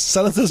that. eggs.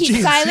 Silence those He's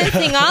genes.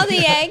 silencing all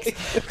the eggs.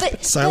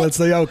 But Silence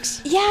the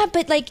yolks. Yeah,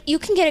 but like you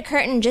can get a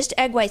carton just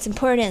egg whites and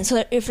pour it in.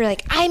 So if you're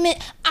like,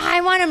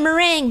 I want a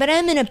meringue, but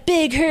I'm in a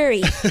big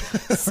hurry,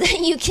 so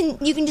you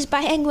can just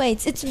buy egg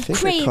whites. It's I think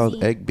crazy. they're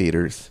called egg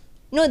beaters.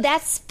 No,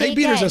 that's fake Egg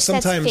beaters eggs. are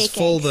That's sometimes fake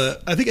full.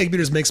 eggs. I think Egg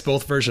Beaters makes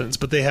both versions,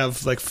 but they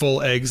have like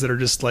full eggs that are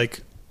just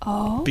like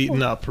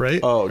beaten up, right?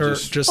 Oh, or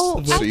just-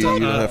 Oh, So you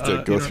don't thought- have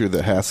to go through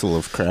the hassle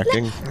of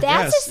cracking. That's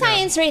Yes, a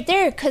science right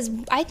there, because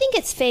I think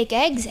it's fake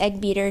egg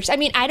beaters. I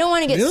mean, I don't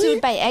want to get Really?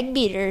 sued by egg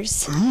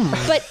beaters,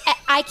 but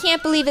I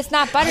can't believe it's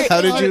not butter.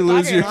 How did It's you not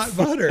lose butter. your- Not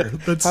butter.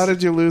 That's, How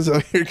did you lose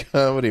all your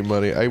comedy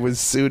money? I was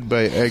sued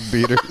by egg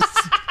beaters.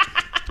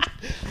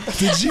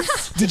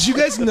 did you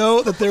guys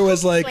know that there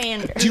was like?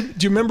 Slander. Do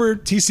you remember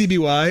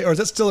TCBY, or is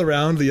that still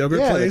around? The yogurt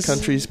Yeah, the place.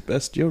 country's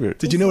best yogurt.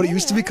 Did you know what it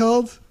used to be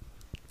called?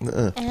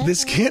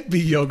 This can't be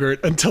yogurt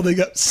until they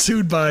got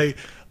sued by.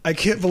 I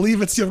can't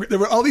believe it's yogurt. There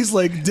were all these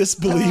like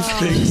disbelief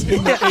things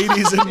in the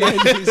 80s and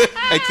 90s.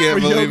 I can't Where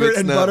believe yogurt it's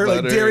and not butter,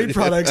 like dairy butter.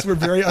 products, were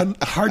very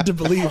hard to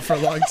believe for a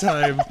long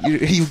time.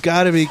 You've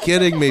got to be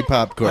kidding me,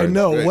 popcorn. I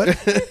know. Right? What?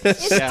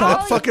 It's Stop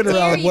all fucking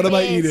around. What am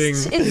I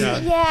dairy-based. eating? It's,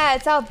 Yeah.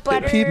 it's all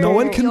butter. No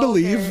one can yogurt.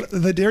 believe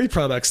the dairy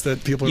products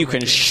that people. You are can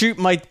making. shoot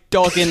my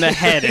dog in the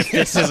head if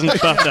this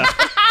isn't butter.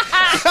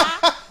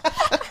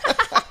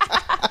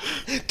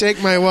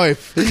 Take my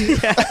wife.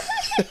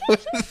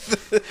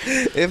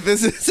 If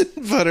this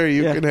isn't butter,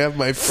 you Yeah. can have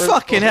my first.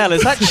 Fucking hell,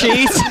 is that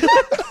cheese?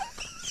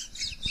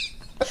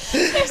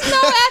 There's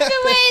no other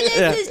way.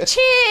 This is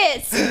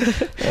cheese.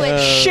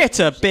 Which, Shit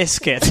a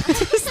biscuit.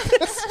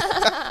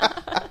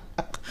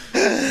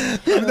 I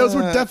mean, those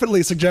were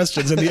definitely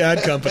suggestions in the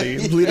ad company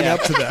leading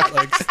up to that.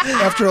 Like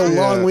after a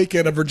long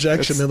weekend of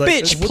rejection, they're like,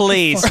 Bitch, "What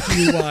please." the fuck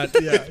do you want?"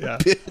 Yeah.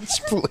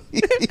 Bitch,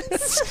 please.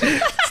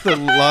 It's the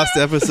lost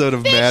episode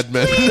of Mad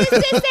Men. please,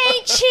 this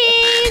ain't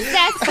cheese.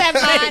 That's the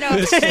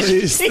motto.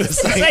 Please,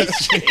 this ain't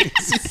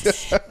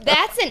cheese.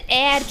 That's an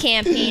ad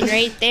campaign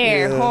right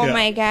there. Oh Yeah.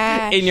 my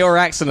god. In your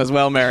accent as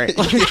well, Mary.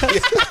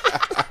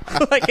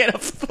 Like in a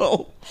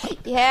full.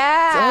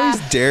 Yeah. It's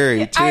always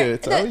dairy, too. Our-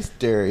 It's the- always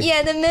dairy.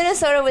 Yeah, the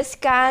Minnesota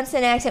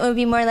Wisconsin accent would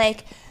be more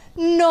like,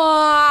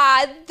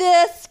 "No,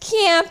 this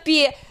can't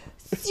be.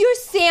 You're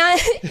saying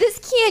this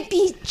can't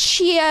be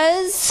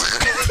cheese."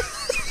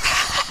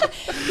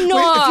 No,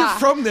 Wait, if you're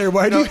from there,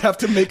 why do you have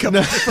to make up a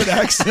different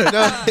accent?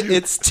 No,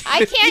 it's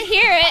I can't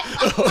hear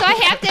it, so I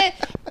have to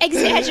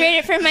exaggerate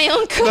it for my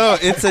own good. no,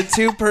 it's a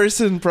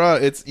two-person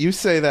It's you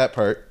say that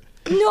part.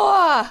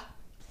 No,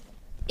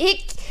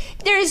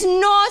 there's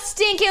no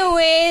stinking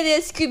way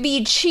this could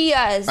be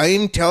cheese.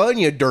 I'm telling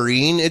you,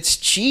 Doreen, it's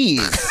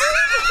cheese,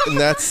 and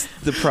that's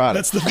the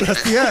product.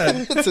 That's the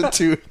end. It's a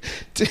two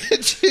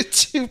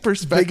They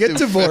perspective. get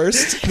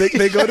divorced.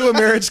 They go to a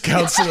marriage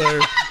counselor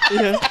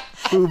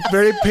who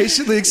very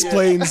patiently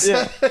explains.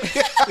 Yeah.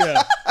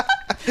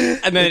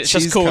 And then it's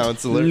cheese just called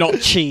counselor. not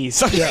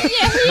cheese. yeah.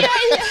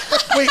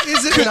 Wait,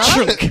 is it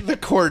not? The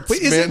courts.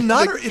 Wait, is man. it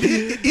not? Or Like,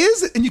 it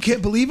is, and you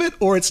can't believe it,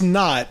 or it's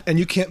not, and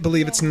you can't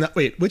believe it's not.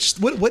 Wait, what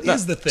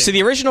is the thing? So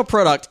the original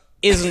product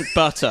isn't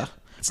butter.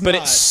 But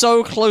not. it's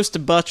so close to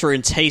butter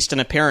in taste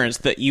and appearance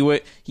that you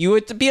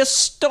would be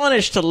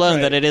astonished to learn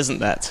Right. that it isn't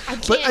that.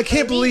 But I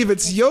can't believe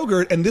it's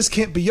yogurt, and this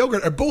can't be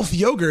yogurt. Are both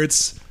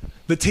yogurts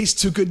that taste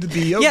too good to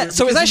be yogurt? Yeah,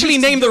 so it's Because you're actually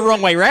used to named the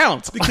wrong way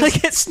round. Because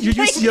Like, it's you're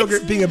used to like-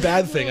 yogurt being a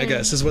bad thing, I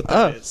guess, is what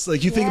that is.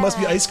 Like, you think it must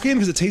be ice cream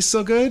because it tastes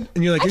so good,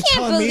 and you're like, I you're can't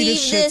telling me believe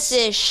this this shit's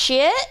is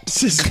shit.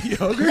 this is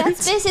yogurt?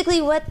 That's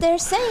basically what they're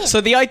saying.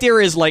 So the idea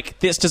is like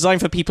it's designed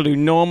for people who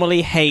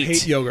normally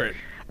Hate yogurt.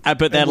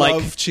 but they're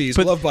love cheese,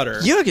 but love butter.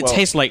 Yogurt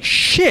tastes like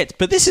shit,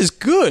 but this is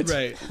good.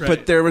 Right.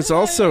 But there was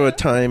also a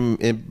time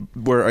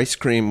where ice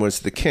cream was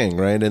the king,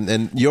 right?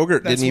 And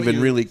yogurt didn't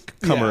even really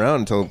come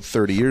around until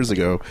 30 years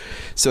ago.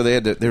 So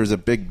there was a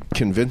big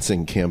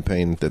convincing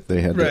campaign that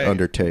they had to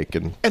undertake.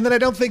 And then I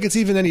don't think it's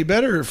even any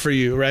better for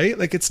you, right?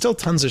 Like, it's still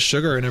tons of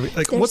sugar and everything.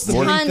 Like, There's what's the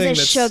main tons thing of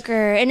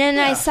sugar. And then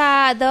I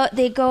saw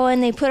they go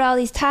and they put all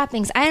these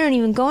toppings. I don't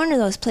even go into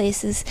those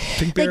places.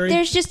 Pinkberry? Like,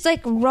 there's just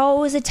like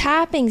rows of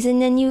toppings,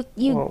 and then they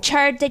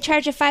charge you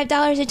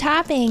 $5 a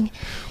topping.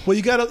 Well,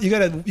 you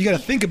gotta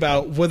think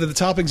about whether the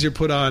toppings you're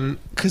put on,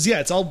 because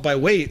it's all by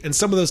weight, and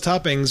some of those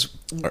toppings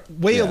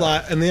weigh a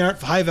lot, and they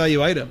aren't high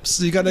value items.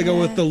 So you got to go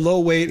with the low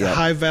weight,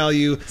 high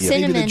value,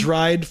 maybe the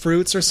dried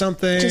fruits or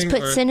something. Just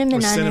put cinnamon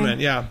on cinnamon,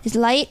 it. yeah. It's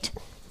light,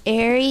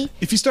 airy.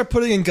 If you start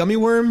putting in gummy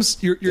worms,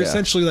 you're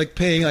essentially like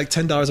paying like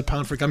 $10 a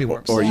pound for gummy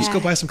worms. Or you just go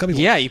buy some gummy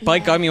worms. Yeah, you buy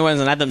gummy worms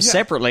and add them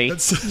separately.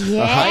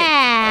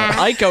 Yeah.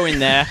 I go in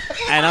there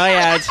and I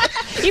add.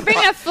 You bring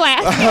a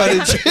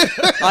flask.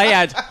 I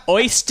add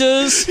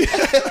oysters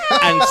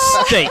and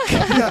steak.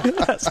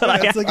 That's what I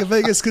add. It's like a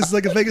Vegas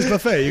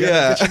buffet. You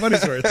gotta get your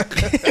money's worth.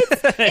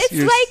 It's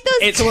like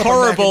those. It's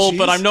horrible,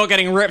 but I'm not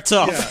getting ripped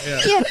off. Yeah,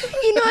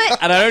 you know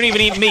what? And I don't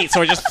even eat meat,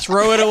 so I just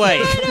throw it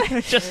away.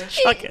 Just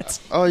chuck it.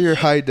 Oh, your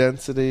high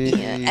density.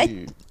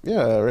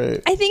 Yeah,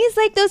 right. I think it's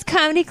like those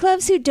comedy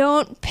clubs who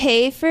don't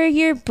pay for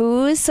your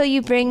booze, so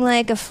you bring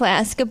like a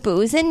flask of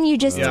booze and you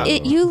just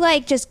you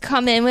like just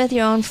come in with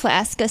your own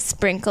flask of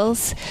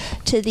sprinkles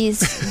to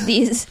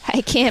these.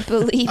 I can't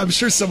believe. I'm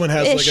sure someone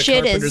has like a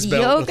carpenter's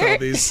belt with all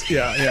these.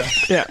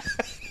 Yeah.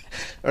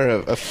 Or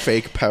a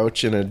fake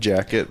pouch in a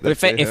jacket. But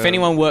if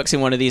anyone works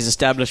in one of these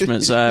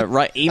establishments,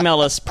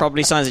 email us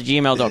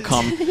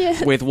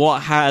propertyscience@gmail.com with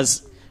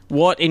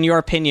what, in your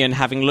opinion,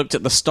 having looked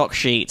at the stock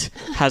sheet,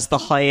 has the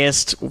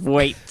highest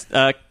weight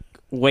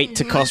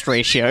to cost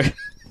ratio.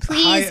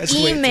 Please highest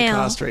email. Weight to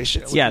cost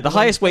ratio. Yeah, the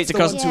highest weight to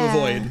cost to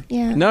avoid.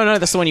 Yeah. No,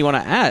 that's the one you want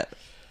to add.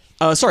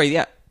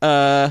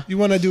 You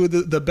want to do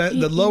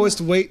the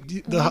lowest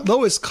weight, the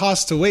lowest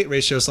cost to weight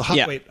ratio. So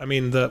weight. I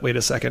mean, wait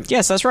a second.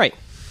 Yes, that's right.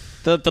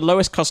 The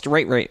lowest cost to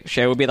weight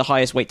ratio would be the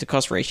highest weight to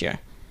cost ratio.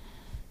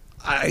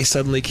 I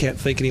suddenly can't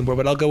think anymore,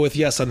 but I'll go with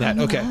yes on that.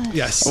 Okay,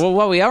 yes. Well,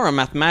 while we are on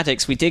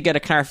mathematics, we did get a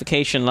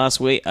clarification last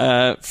week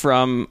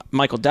from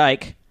Michael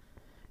Dyke,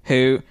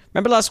 who,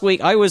 remember last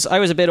week, I was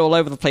a bit all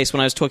over the place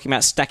when I was talking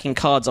about stacking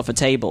cards off a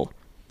table.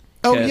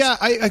 Oh, yeah,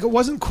 I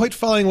wasn't quite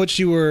following what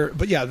you were,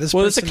 but yeah, this.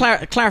 Well, it's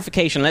a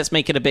clarification. Let's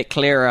make it a bit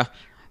clearer.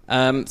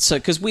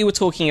 Because we were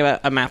talking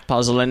about a math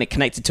puzzle, and it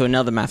connected to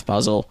another math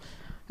puzzle,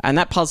 and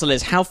that puzzle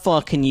is how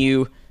far can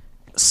you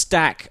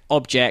stack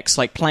objects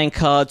like playing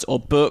cards or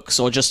books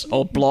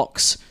or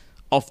blocks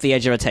off the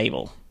edge of a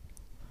table.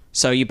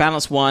 So you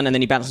balance one and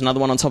then you balance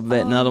another one on top of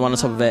it, another one on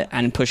top of it,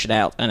 and push it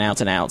out and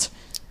out and out.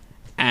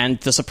 And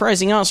the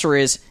surprising answer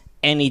is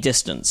any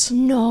distance.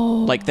 No.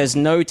 Like there's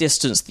no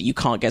distance that you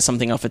can't get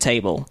something off a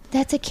table.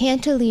 That's a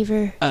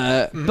cantilever.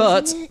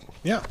 But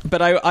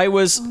I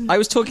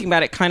was talking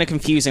about it kind of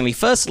confusingly.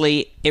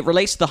 Firstly, it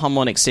relates to the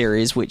harmonic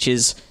series, which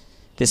is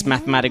this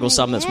mathematical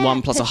sum that's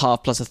 1 plus a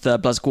half plus a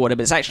third plus a quarter,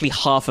 but it's actually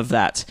half of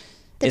that.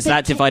 Is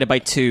that divided by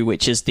 2,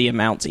 which is the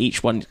amount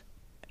each block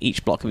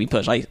can be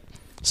pushed.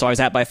 So I was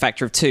out by a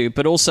factor of 2,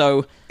 but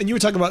also... And you were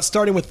talking about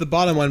starting with the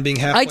bottom one being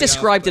halfway I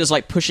described it as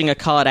like pushing a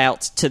card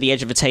out to the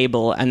edge of a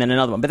table and then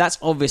another one, but that's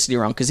obviously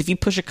wrong, because if you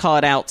push a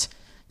card out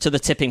to the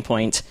tipping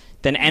point,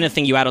 then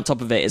anything you add on top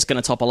of it is going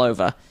to topple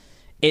over.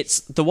 It's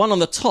the one on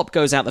the top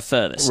goes out the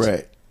furthest.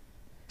 Right.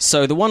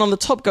 So the one on the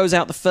top goes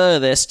out the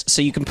furthest,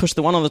 so you can push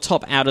the one on the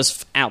top out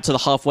to the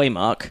halfway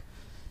mark,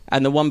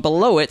 and the one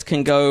below it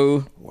can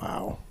go...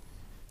 Wow.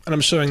 And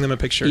I'm showing them a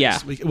picture. Yeah.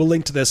 We'll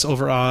link to this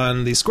over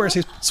on the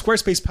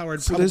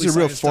Squarespace-powered... So there's a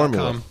real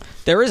formula.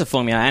 There is a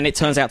formula, and it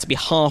turns out to be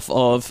half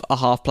of a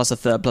half plus a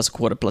third plus a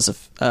quarter plus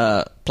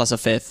a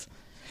fifth,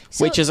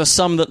 which is a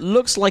sum that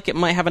looks like it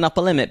might have an upper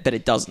limit, but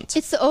it doesn't.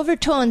 It's the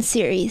overtone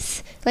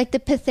series, like the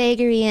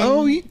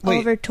Pythagorean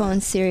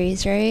overtone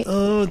series, right?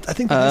 Oh, I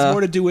think that has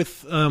more to do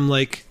with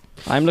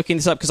I'm looking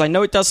this up because I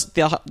know it does.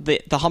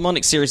 The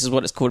harmonic series is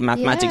what it's called in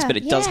mathematics, but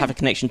it does have a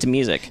connection to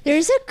music.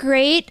 There's a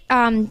great,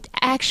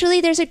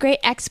 there's a great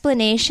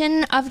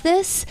explanation of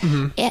this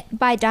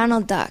by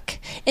Donald Duck,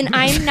 and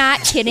I'm not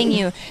kidding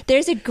you.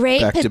 There's a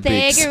great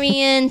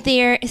Pythagorean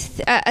theory,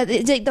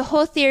 the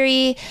whole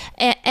theory,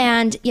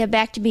 and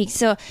back to beats.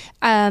 So,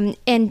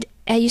 and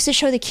I used to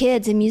show the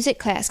kids in music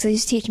class because I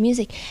used to teach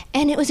music,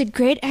 and it was a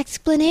great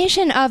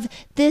explanation of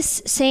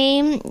this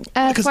same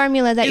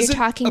formula that you're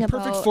talking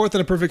about. A perfect fourth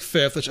and a perfect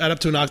fifth, which add up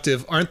to an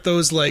octave, aren't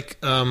those like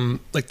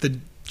the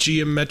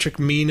geometric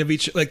mean of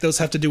each? Like those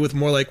have to do with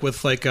more like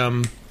with like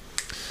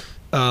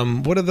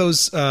what are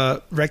those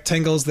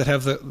rectangles that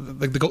have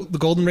the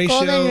golden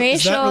ratio? Golden ratio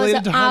is that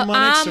related to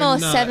harmonics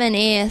almost or not?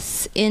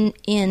 7/8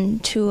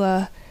 into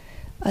a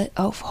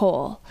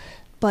whole,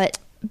 but.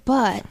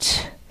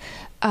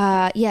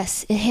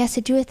 Yes, it has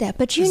to do with that.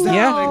 But you know...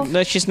 Yeah,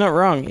 no, she's not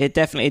wrong. It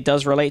definitely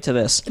does relate to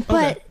this.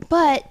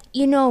 But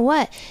you know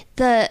what?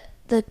 The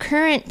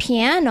current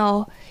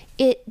piano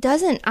it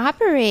doesn't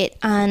operate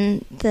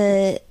on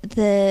this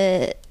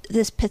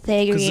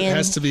Pythagorean. Because it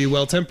has to be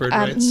well tempered,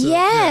 right?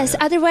 Yes.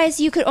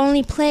 Otherwise, you could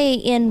only play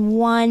in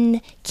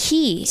one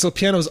key. So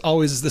piano is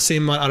always the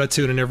same amount out of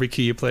tune in every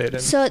key you play it in.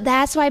 So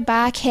that's why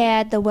Bach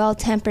had the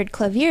well-tempered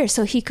clavier,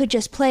 so he could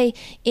just play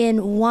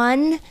in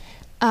one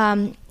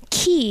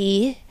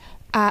key,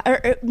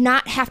 or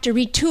not have to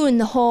retune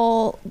the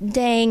whole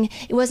dang.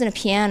 It wasn't a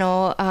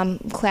piano,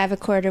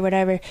 clavichord or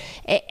whatever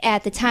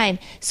at the time.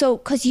 So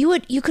because you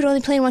could only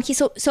play in one key.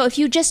 So if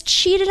you just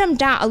cheated them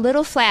down a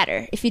little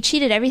flatter, if you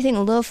cheated everything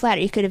a little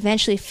flatter, you could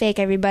eventually fake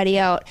everybody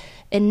out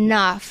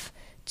enough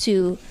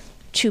to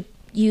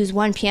use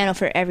one piano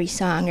for every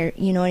song, or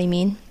you know what I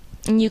mean.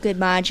 And you could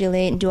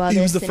modulate and do all this.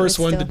 He was the first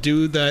one to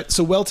do that.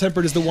 So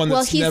well-tempered is the one that's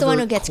well, he's never the one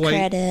who gets quite,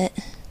 credit.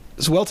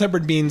 So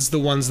well-tempered means the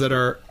ones that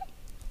are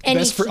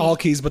best for all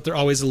keys, but they're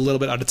always a little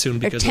bit out of tune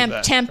because of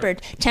that.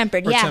 Tempered,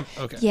 yeah.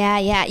 Okay.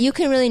 Yeah. You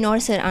can really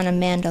notice it on a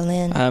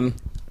mandolin.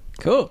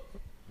 Cool.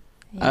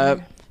 Yeah.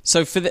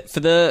 So for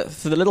the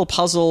little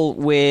puzzle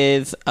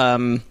with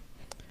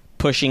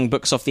pushing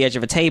books off the edge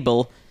of a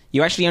table,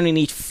 you actually only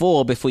need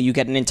 4 before you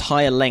get an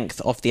entire length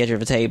off the edge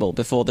of a table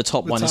before the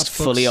top one is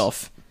fully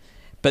off.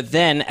 But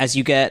then, as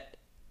you get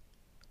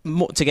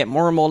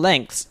more and more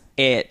lengths,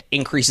 it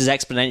increases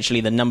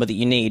exponentially the number that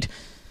you need.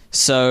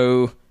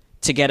 So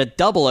to get a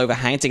double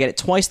overhang, to get it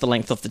twice the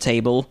length of the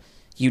table,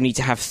 you need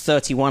to have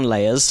 31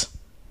 layers.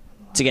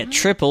 To get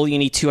triple, you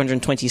need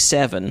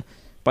 227.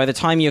 By the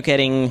time you're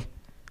getting,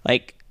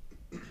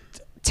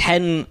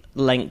 10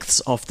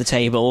 lengths off the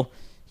table,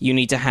 you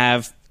need to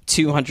have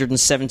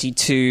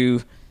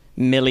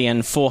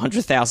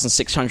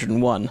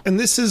 272,400,601. And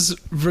this is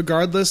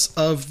regardless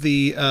of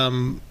the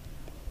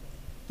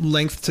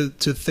length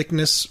to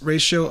thickness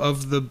ratio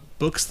of the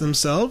books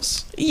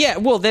themselves? Yeah,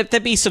 well,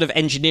 there'd be sort of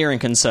engineering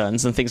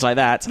concerns and things like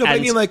that. No, but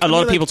and a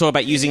lot of people talk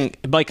about using...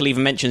 Michael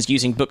even mentions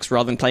using books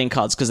rather than playing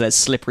cards because there's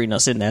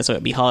slipperiness in there, so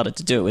it'd be harder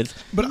to do it with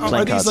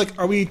playing cards.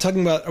 Are we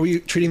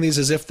treating these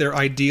as if they're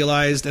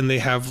idealized and they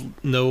have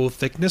no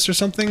thickness or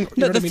something?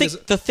 No,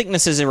 the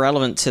thickness is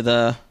irrelevant to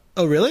the...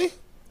 Oh, really?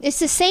 It's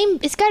the same.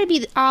 It's got to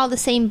be all the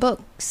same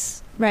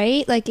books,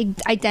 right? Like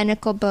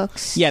identical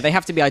books. Yeah, they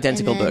have to be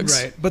identical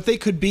books. Right, but they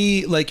could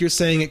be, you're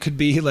saying it could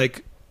be,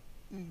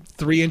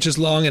 3 inches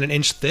long and 1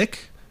 inch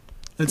thick?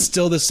 It's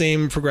still the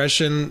same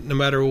progression no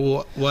matter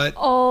what?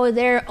 Oh,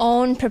 their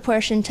own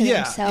proportion to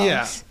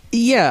themselves.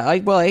 Yeah,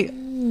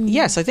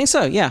 yes, I think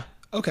so, yeah.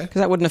 Okay.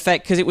 Because that wouldn't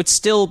affect... Because it would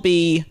still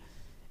be...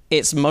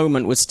 Its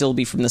moment would still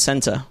be from the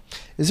center.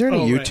 Is there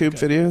any YouTube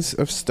videos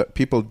of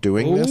people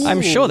doing this?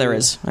 I'm sure there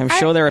is. I'm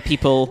sure there are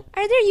people...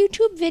 Are there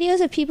YouTube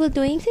videos of people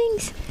doing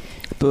things?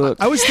 Books.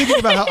 I was thinking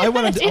about how I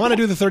want to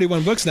do the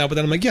 31 books now, but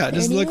then I'm like,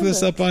 just look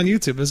this up on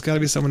YouTube. There's got to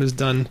be someone who's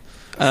done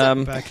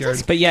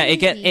backyard. But yeah,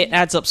 it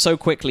adds up so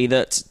quickly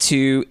that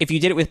if you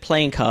did it with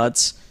playing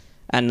cards,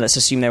 and let's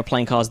assume they were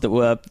playing cards that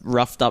were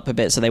roughed up a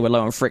bit so they were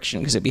low on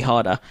friction because it'd be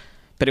harder,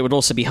 but it would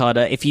also be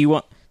harder if you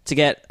want to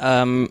get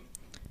around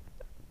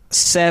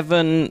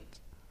 7.2,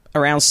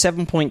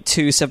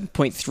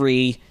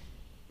 7.3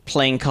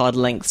 playing card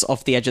lengths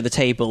off the edge of the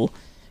table.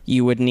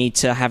 You would need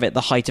to have it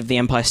the height of the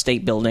Empire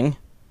State Building.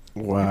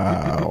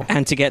 Wow.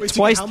 And to get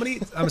twice...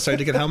 To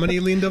get how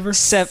many leaned over?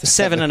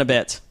 7 and a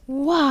bit.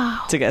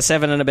 Wow. To get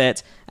 7 and a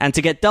bit. And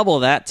to get double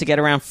that, to get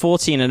around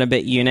 14 and a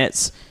bit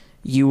units,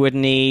 you would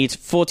need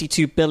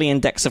 42 billion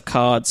decks of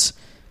cards,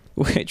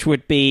 which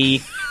would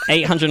be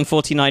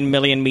 849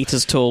 million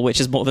meters tall,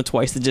 which is more than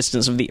twice the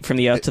distance from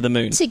the Earth to the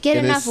Moon. To get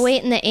enough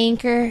weight in the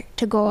anchor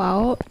to go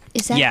out?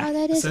 Is that how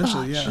that is?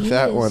 Essentially, yeah.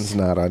 That one's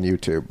not on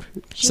YouTube.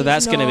 So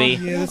that's going to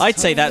be... I'd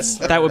say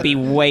that would be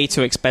way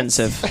too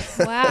expensive.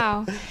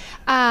 Wow.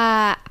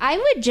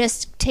 I would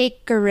just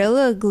take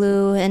Gorilla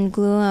Glue and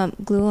glue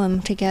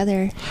them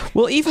together.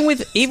 Well, even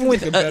with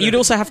you'd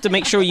also have to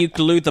make sure you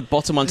glued the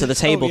bottom onto the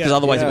table because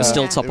otherwise it would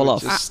still topple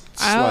off.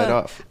 Slide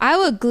off. I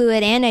would glue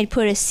it and I'd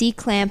put a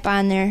C-clamp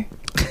on there.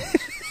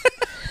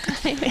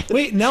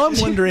 Wait, now I'm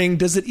wondering,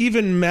 does it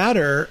even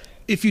matter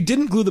if you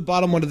didn't glue the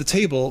bottom one to the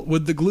table?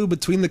 Would the glue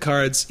between the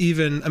cards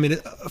even? I mean,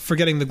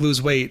 forgetting the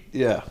glue's weight.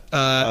 Yeah. You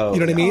know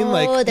what I mean?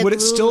 Would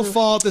it still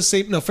fall at the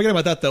same? No, forget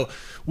about that though.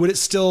 Would it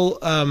still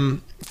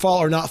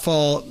fall or not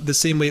fall the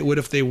same way it would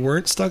if they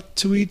weren't stuck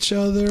to each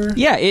other?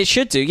 Yeah, it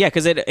should do. Yeah,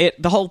 because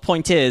the whole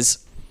point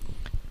is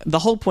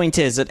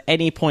at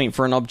any point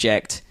for an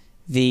object,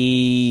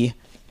 the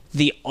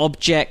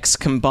object's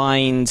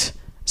combined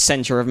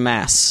center of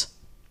mass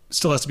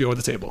still has to be over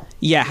the table.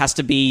 Yeah, has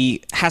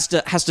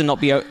to not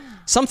be.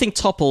 Something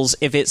topples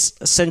if its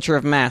center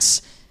of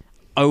mass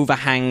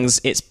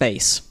overhangs its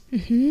base.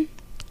 Mm-hmm.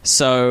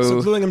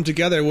 So gluing them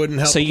together wouldn't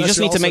help. So you just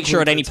need to make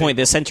sure at any point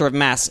the center of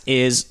mass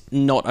is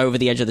not over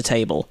the edge of the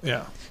table.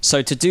 Yeah.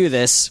 So to do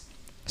this,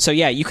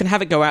 you can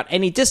have it go out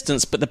any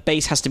distance, but the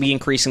base has to be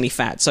increasingly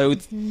fat. So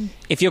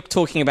if you're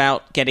talking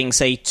about getting,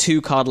 say,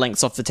 2 card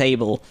lengths off the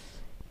table,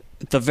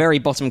 the very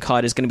bottom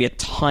card is going to be a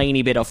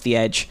tiny bit off the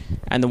edge,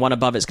 and the one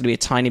above it's going to be a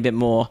tiny bit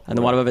more, and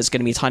the one above it's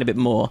going to be a tiny bit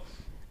more.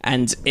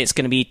 And it's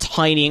going to be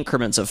tiny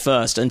increments at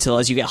first until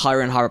as you get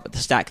higher and higher up the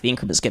stack, the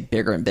increments get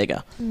bigger and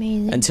bigger.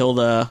 Amazing. Until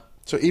the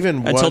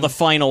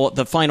final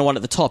one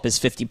at the top is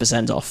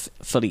 50% off,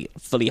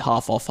 fully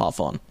half off, half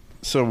on.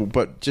 So,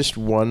 but just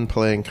one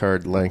playing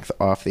card length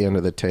off the end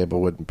of the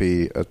table would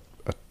be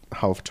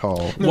how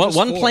tall? No,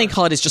 one playing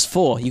card is just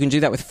 4. You can do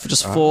that with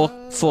just four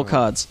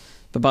cards,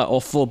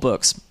 or 4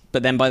 books.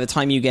 But then by the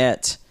time you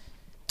get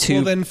two,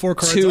 well, then 4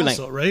 cards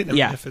also, right? I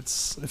mean, if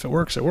it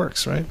works, it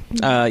works, right?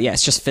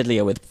 It's just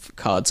fiddlier with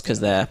cards because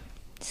they're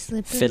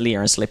Slippery. fiddlier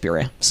and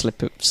slipperier.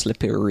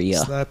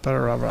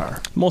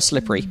 More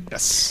slippery.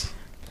 Yes.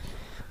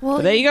 Well,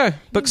 But there you go.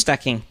 Book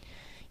stacking.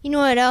 you know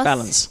what else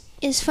Balance.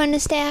 is fun to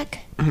stack?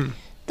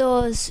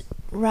 Those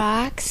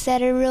rocks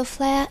that are real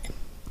flat.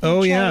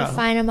 Oh, Try yeah. to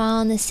find them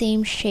all in the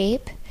same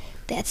shape.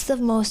 That's the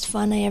most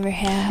fun I ever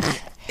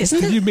have.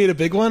 Isn't Have it? you made a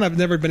big one? I've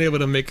never been able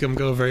to make them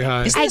go very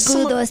high. I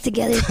glue those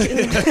together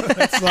too.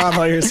 That's not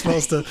how you're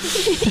supposed to.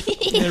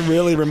 It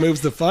really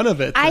removes the fun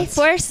of it. I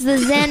force the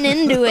Zen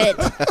into it.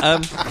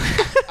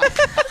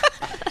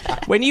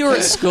 When you were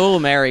at school,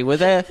 Mary,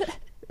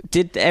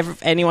 did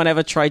anyone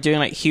ever try doing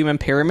like human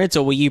pyramids,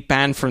 or were you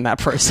banned from that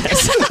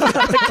process?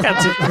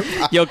 Because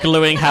of your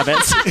gluing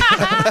habits.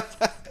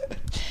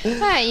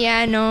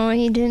 Yeah, no,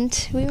 he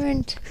didn't. We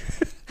weren't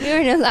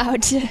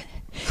allowed to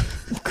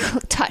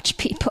touch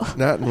people.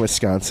 Not in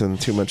Wisconsin.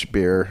 Too much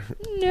beer.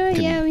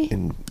 No,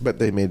 But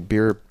they made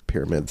beer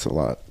pyramids a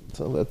lot.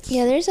 So that's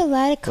there's a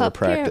lot of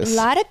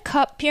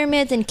cup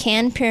pyramids and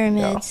can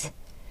pyramids.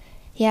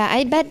 Yeah,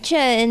 I bet you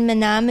in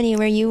Menominee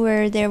where you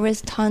were, there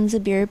was tons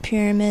of beer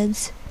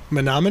pyramids.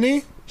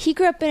 Menominee? He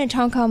grew up in a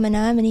town called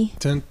Menominee.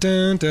 Dun,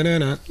 dun, dun,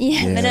 dun, dun.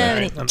 Yeah,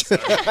 Menominee.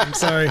 I'm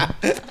sorry.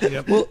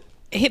 Yep. Well,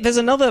 there's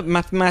another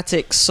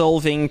mathematics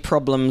solving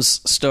problems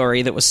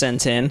story that was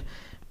sent in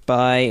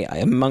by,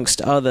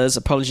 amongst others,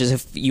 apologies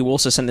if you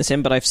also sent this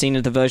in, but I've seen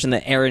the version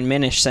that Aaron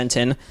Minish sent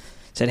in.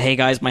 Said, hey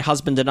guys, my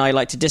husband and I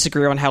like to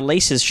disagree on how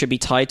laces should be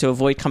tied to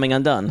avoid coming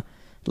undone.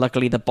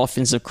 Luckily, the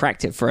boffins have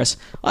cracked it for us.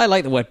 I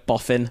like the word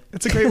boffin.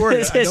 It's a great word.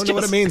 I don't know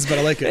what it means, but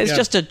I like it. It's yeah.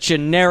 just a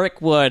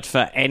generic word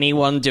for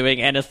anyone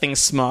doing anything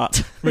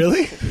smart.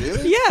 Really?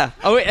 Yeah.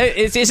 Oh,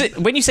 is it?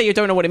 When you say you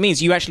don't know what it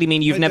means, you actually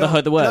mean you've never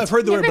heard the word. No, I've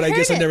heard the word, Never but I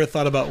guess heard I it. never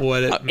thought about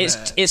what it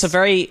meant. It's a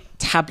very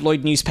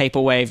tabloid newspaper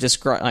way of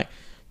describing, like,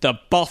 the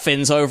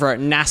boffins over at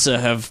NASA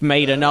have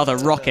made another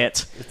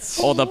rocket,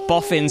 or the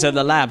boffins in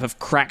the lab have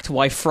cracked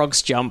why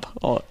frogs jump,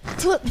 or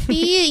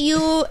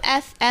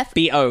BUFF.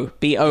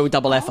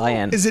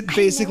 BOFFIN. Is it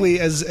basically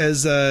as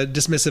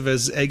dismissive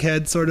as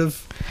egghead, sort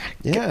of?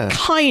 yeah.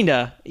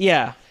 Kinda,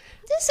 yeah.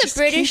 Is this a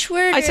British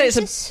word? I'd say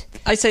or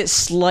I'd say it's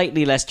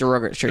slightly less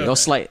derogatory, or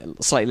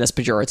slightly less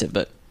pejorative,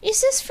 but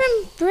is this from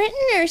Britain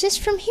or is this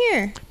from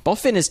here?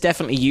 boffin is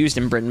definitely used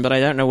in Britain, but I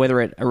don't know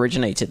whether it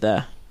originated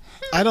there.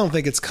 I don't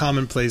think it's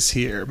commonplace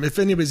here. If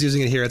anybody's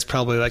using it here, it's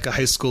probably like a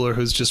high schooler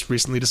who's just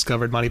recently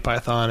discovered Monty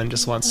Python and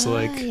just wants to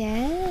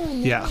Yeah.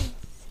 yeah.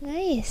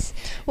 Nice.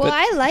 Well, But-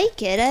 I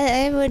like it.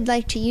 I would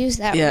like to use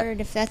that Yeah.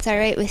 word if that's all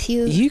right with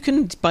you. You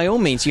can, by all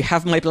means, you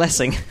have my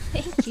blessing.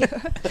 Thank you.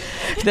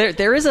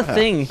 There is a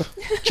thing,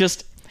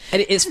 just,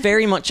 and it's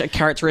very much a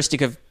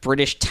characteristic of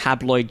British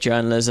tabloid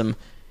journalism.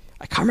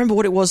 I can't remember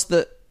what it was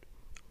that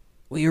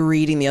we were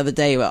reading the other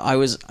day, but I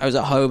was at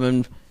home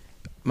and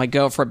my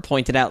girlfriend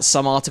pointed out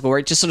some article where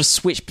it just sort of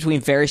switched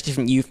between various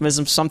different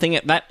euphemisms. Something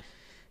that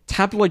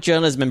tabloid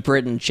journalism in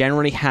Britain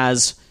generally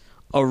has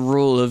a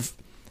rule of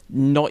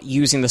not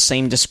using the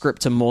same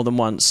descriptor more than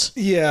once.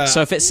 Yeah.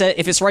 So if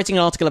it's writing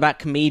an article about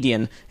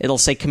comedian, it'll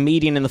say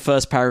comedian in the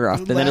first paragraph,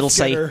 but then it'll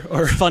say Laugh-getter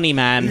or- funny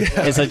man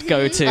is a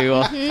go-to,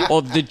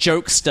 or the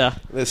jokester.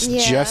 This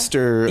Yeah.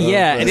 jester.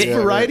 Yeah, and Does it-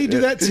 Variety do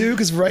that too?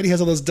 Because Variety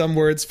has all those dumb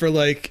words for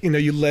like,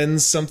 you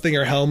lens something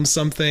or helm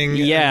something. and,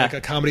 Yeah. like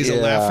a comedy's a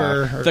Yeah.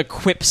 laugher. Or, The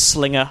quip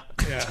slinger.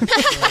 yeah.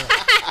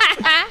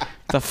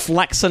 The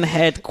flaxen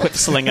head quip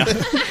slinger.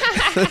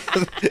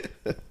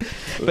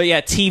 But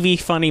yeah, TV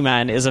funny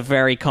man is a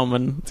very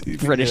common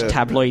British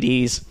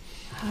tabloidese.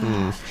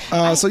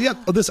 So yeah,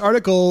 this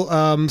article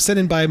sent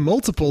in by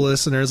multiple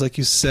listeners, like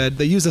you said,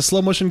 they used a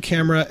slow motion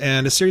camera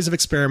and a series of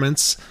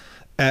experiments.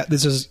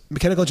 This is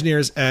mechanical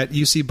engineers at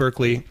UC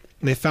Berkeley.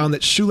 And they found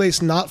that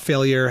shoelace knot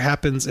failure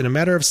happens in a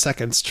matter of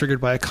seconds,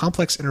 triggered by a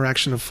complex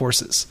interaction of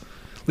forces.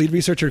 Lead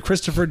researcher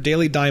Christopher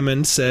Daly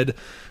Diamond said,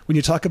 "When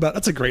you talk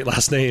about—that's a great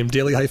last name,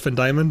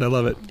 Daly-Diamond. I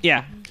love it.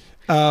 Yeah.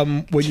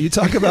 When you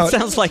talk about,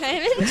 Sounds like...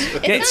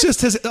 it's just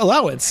his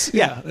allowance.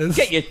 Yeah,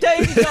 get your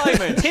Daily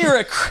Diamonds. Here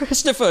are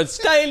Christopher's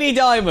Daily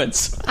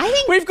Diamonds. I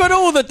think We've got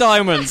all the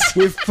diamonds.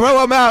 We throw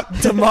them out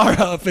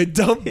tomorrow if they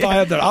don't buy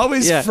them. They're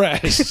always Yeah.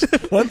 fresh.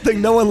 One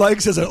thing no one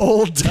likes is an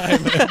old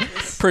diamond.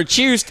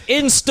 Produced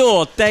in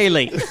store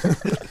daily.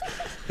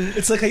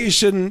 It's like how you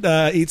shouldn't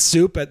eat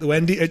soup at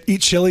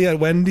eat chili at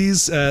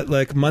Wendy's at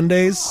like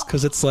Mondays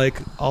because it's like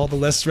all the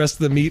rest of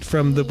the meat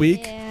from the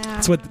week. Yeah.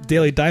 That's what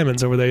Daily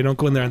Diamonds over there. You don't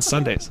go in there on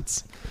Sundays.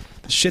 It's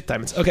shit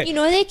diamonds. Okay.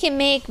 they can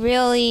make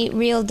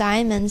real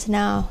diamonds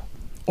now.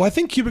 Well, I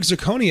think cubic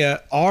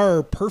zirconia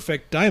are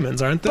perfect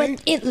diamonds, aren't they?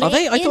 But Are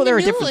they? I thought they were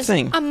a different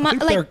thing. I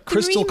think they're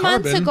crystal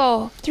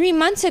 3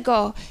 months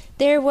ago,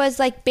 there was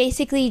like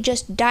basically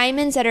just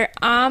diamonds that are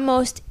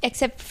almost,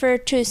 except for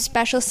to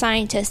special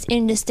scientists,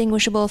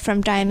 indistinguishable from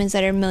diamonds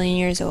that are a million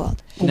years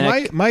old.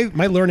 Well, my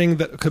learning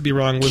that could be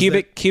wrong was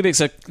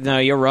no,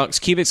 you're wrong.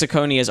 Cubic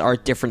zirconias are a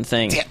different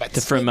thing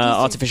from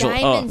artificial.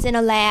 Diamonds in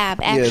a lab,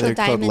 actual they're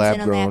called diamonds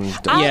in a lab.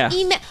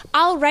 lab-grown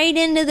I'll write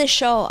into the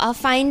show. I'll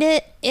find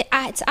it.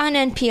 It's on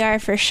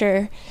NPR for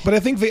sure. But I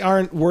think they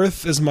aren't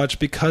worth as much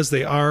because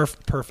they are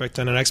perfect,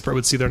 and an expert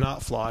would see they're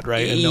not flawed,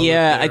 right? And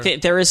Yeah, I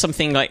think there is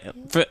something like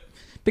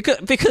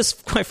because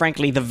quite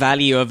frankly, the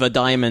value of a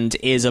diamond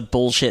is a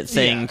bullshit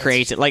thing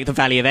created, like the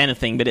value of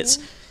anything, but it's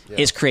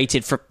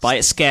created by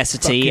its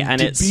scarcity,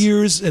 and it's De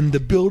Beers and the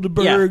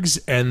Bilderbergs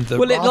and the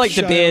like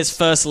De Beers Rothschilds.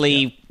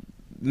 firstly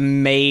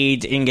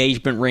made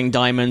engagement ring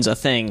diamonds a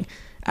thing,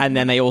 and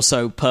then they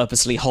also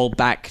purposely hold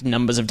back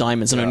numbers of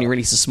diamonds and only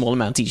release a small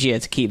amount each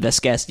year to keep their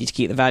scarcity, to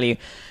keep the value.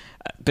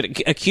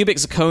 But a cubic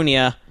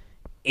zirconia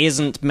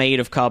isn't made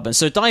of carbon,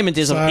 so a diamond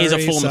is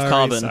a form of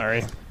carbon.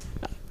 Sorry.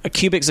 A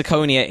cubic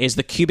zirconia is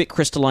the cubic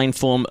crystalline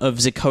form of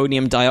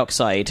zirconium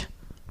dioxide.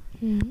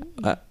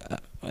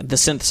 The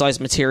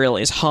synthesized material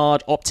is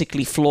hard,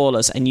 optically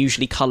flawless, and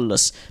usually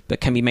colorless, but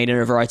can be made in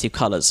a variety of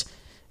colors.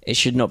 It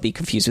should not be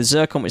confused with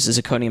zircon, which is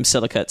a zirconium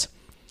silicate.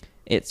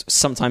 It's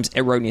sometimes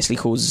erroneously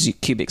called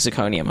cubic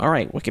zirconium. All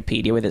right,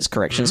 Wikipedia with its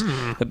corrections.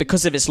 But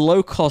because of its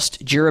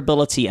low-cost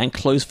durability and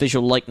close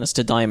visual likeness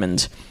to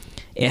diamond,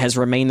 it has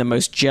remained the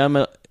most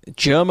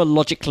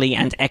germologically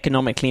and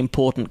economically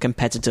important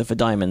competitor for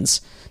diamonds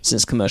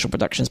since commercial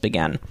productions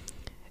began.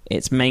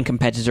 Its main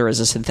competitor as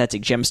a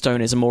synthetic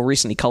gemstone is a more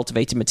recently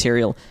cultivated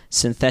material,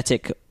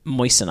 synthetic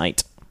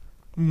moissanite.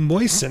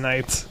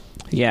 Moissanite.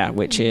 Yeah,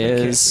 which Can't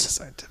be a is...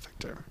 scientific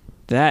term.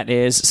 That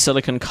is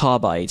silicon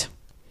carbide.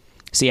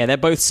 So yeah, they're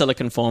both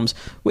silicon forms,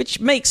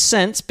 which makes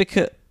sense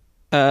because...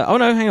 oh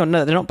no, hang on,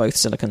 no, they're not both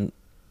silicon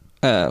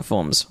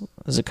forms.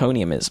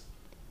 Zirconium is.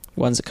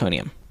 One's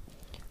zirconium.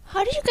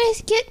 How did you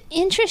guys get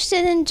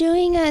interested in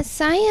doing a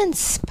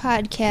science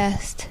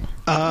podcast?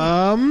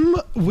 I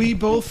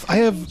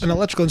have an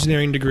electrical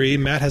engineering degree.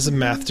 Matt has a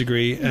math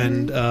degree,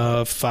 and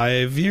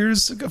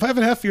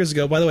 5.5 years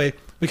ago, by the way,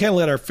 we can't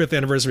let our 5th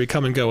anniversary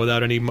come and go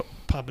without any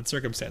pomp and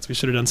circumstance. We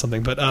should have done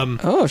something, but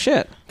oh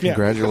shit! Yeah.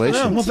 Congratulations.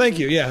 Oh, well, thank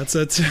you. Yeah,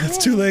 it's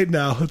too late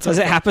now. Has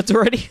it happened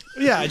already?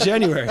 Yeah,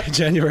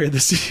 January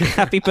this year.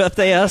 Happy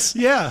birthday, us!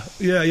 Yeah.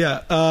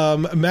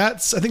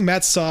 Matt saw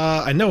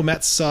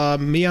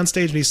me on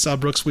stage, and he saw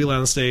Brooks Wheeler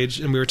on stage,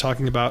 and we were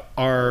talking about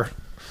our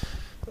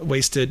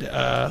wasted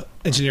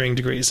engineering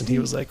degrees, and he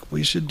was like,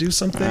 we should do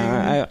something.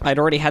 I'd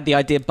already had the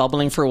idea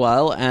bubbling for a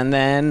while, and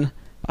then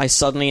I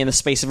suddenly, in the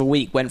space of a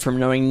week, went from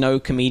knowing no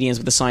comedians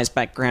with a science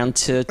background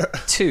to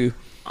 2.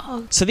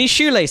 So these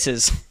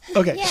shoelaces.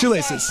 Okay, Yes.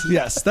 shoelaces.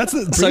 Yes, that's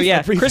the brief, So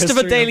yeah, brief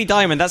Christopher history Daly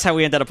Diamond, that's how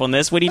we ended up on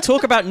this. When you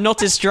talk about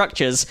knotted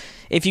structures,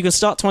 if you can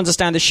start to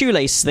understand the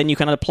shoelace, then you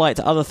can apply it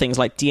to other things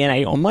like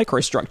DNA or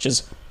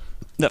microstructures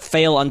that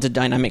fail under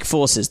dynamic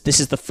forces. This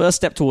is the first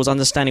step towards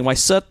understanding why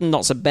certain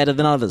knots are better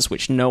than others,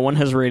 which no one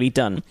has really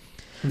done.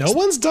 No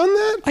one's done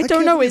that? I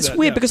don't know, it's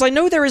weird, because I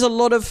know there is a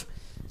lot of...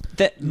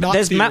 Knot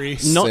there's theory.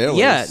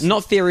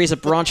 knot theory is a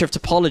branch of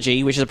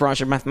topology, which is a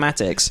branch of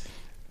mathematics.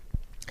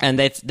 And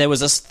there was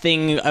this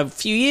thing a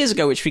few years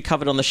ago, which we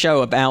covered on the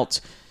show,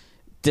 about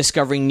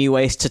discovering new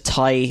ways to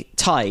tie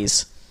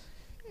ties.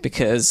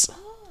 Because,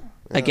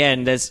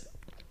 again,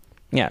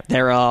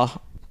 there are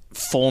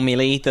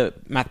formulae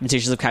that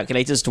mathematicians have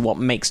calculated as to what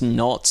makes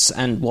knots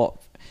and what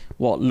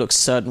looks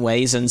certain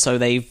ways. And so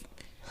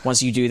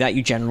once you do that,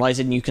 you generalize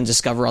it and you can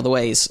discover other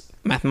ways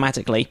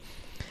mathematically.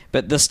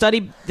 But this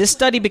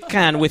study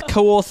began with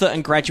co-author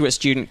and graduate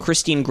student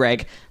Christine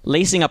Gregg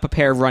lacing up a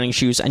pair of running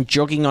shoes and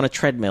jogging on a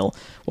treadmill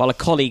while a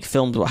colleague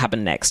filmed what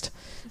happened next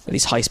with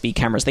these high-speed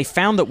cameras. They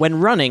found that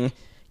when running,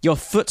 your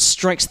foot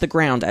strikes the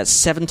ground at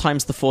 7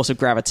 times the force of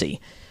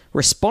gravity.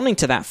 Responding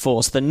to that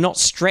force, the knot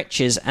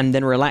stretches and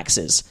then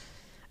relaxes.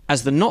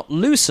 As the knot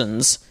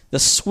loosens, the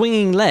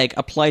swinging leg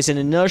applies an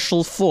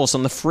inertial force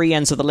on the free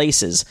ends of the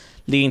laces,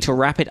 leading to a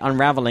rapid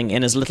unraveling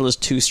in as little as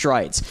 2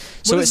 strides.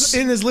 So what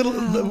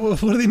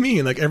do they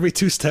mean? Like every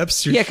 2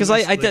 steps? Yeah, because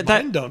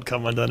mine don't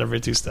come undone every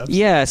 2 steps.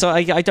 Yeah, so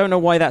I don't know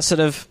why that sort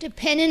of...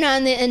 Depending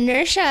on the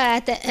inertia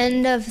at the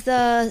end of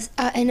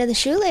the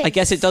shoelace. I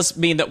guess it does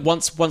mean that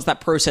once that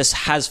process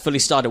has fully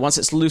started, once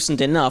it's loosened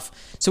enough,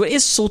 so it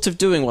is sort of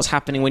doing what's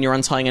happening when you're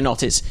untying a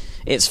knot.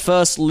 It's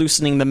first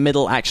loosening the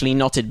middle actually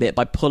knotted bit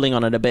by pulling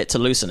on it a bit to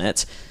loosen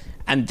it,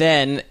 and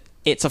then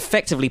it's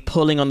effectively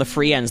pulling on the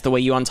free ends the way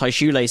you untie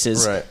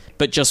shoelaces, right,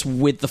 but just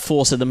with the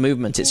force of the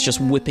movement. It's just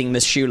whipping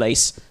this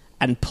shoelace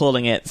and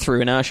pulling it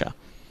through inertia.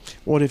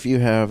 What if you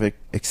have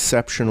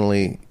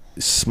exceptionally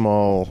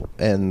small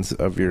ends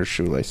of your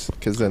shoelace?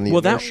 Because then the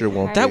inertia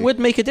won't that be... would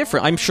make a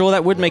difference. I'm sure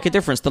that would make a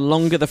difference. The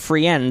longer the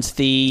free end,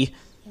 the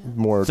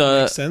more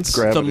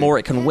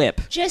it can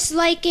whip. Just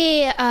like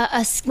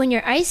when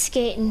you're ice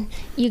skating,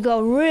 you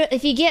go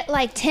if you get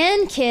like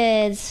 10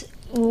 kids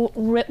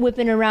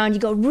whipping around. You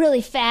go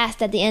really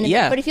fast at the end of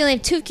it. But if you only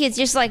have 2 kids,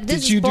 you're just like,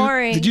 this is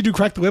boring. Did you do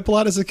Crack the Whip a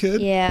lot as a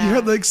kid? Yeah. You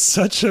had like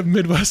such a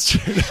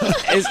Midwestern.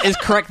 Is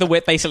Crack the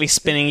Whip basically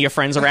spinning your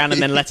friends around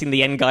and then letting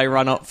the end guy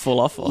run up full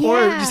off? Or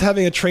just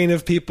having a train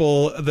of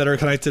people that are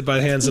connected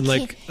by hands and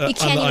like you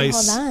can't on the even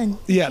ice. Hold on.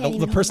 Yeah,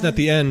 the person at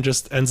the end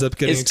just ends up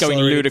getting It's going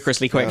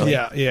ludicrously quickly.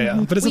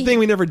 Yeah. But it's a thing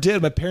we never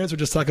did. My parents would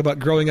just talk about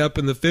growing up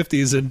in the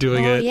 50s and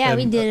doing it. Yeah,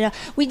 we did it.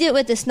 We did it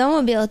with the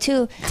snowmobile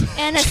too,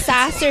 and a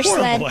saucer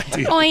sled.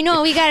 Idea. Oh, I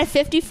know. We got a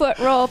 50-foot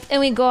rope, and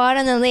we go out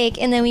on the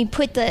lake, and then we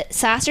put the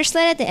saucer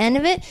sled at the end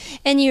of it,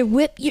 and you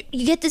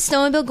get the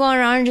snowmobile going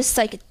around in just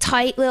like a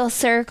tight little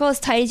circle, as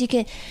tight as you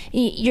can.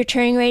 Your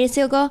turning radius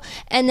will go,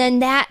 and then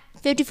that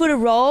 50-foot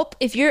of rope,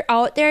 if you're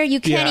out there, you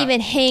can't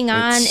even hang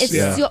on.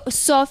 It's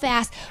so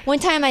fast. One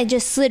time I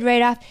just slid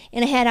right off,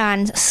 and I had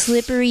on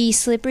slippery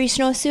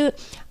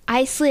snowsuit.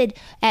 I slid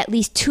at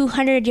least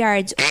 200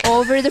 yards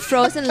over the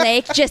frozen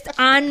lake just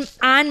on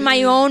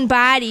my own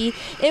body.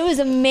 It was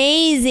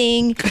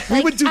amazing.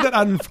 We would do that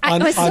on I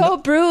was so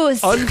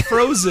bruised.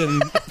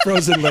 Unfrozen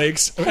frozen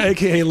lakes,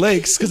 aka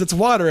lakes, because it's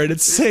water and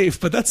it's safe.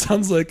 But that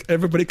sounds like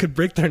everybody could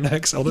break their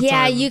necks all the time.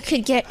 Yeah, you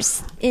could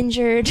get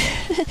injured.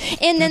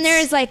 And then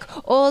there's like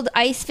old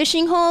ice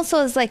fishing holes,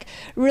 so it's like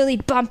really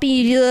bumpy.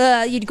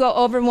 You'd go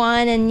over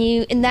one,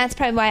 and that's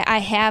probably why I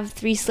have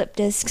 3 slip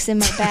discs in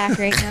my back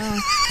right now.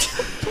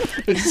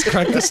 Just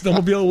crack the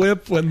snowmobile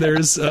whip when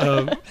there's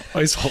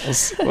ice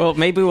holes. Well,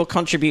 maybe we'll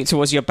contribute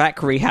towards your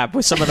back rehab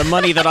with some of the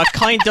money that our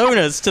kind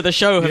donors to the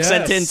show have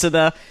sent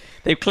into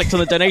they've clicked on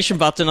the donation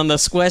button on the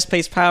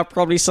Squarespace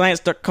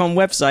PowerProbablyScience.com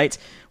website.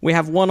 We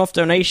have one-off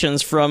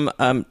donations from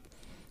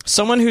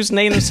someone who's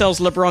named themselves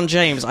LeBron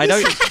James.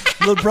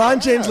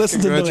 LeBron James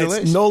listens and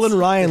donates. Nolan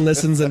Ryan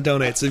listens and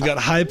donates. We've got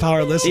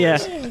high-power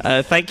listeners.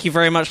 Yeah. Thank you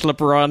very much,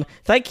 LeBron.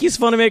 Thank you,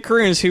 Svonimir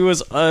Kroons, who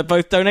was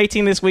both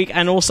donating this week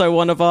and also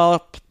one of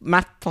our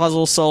math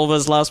puzzle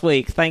solvers last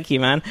week. Thank you,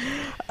 man.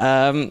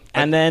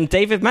 And then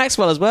David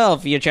Maxwell as well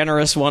for your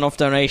generous one-off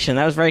donation.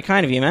 That was very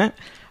kind of you, Matt.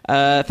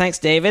 Thanks,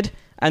 David.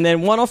 And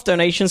then one-off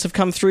donations have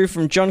come through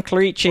from John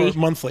Clarici. Or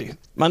monthly.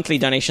 Monthly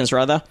donations,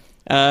 rather.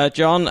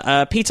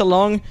 John, Peter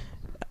Long,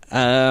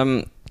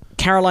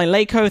 Caroline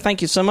Lako,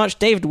 thank you so much.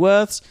 David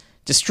Worths,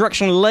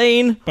 Destruction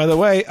Lane. By the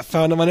way, I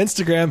found him on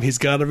Instagram. He's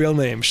got a real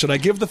name. Should I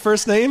give the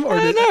first name? Or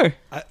I don't know.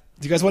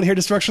 Do you guys want to hear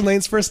Destruction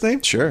Lane's first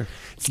name? Sure.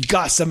 It's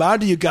Gus. I'm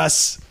on to you,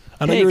 Gus.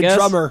 I know Hey, you're a Gus.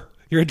 drummer.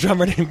 You're a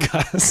drummer named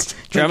Gus.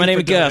 Drummer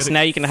named Gus. donating.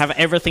 Now you can have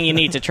everything you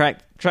need to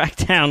track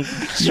down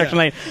Destruction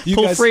Lane. You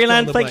Paul guys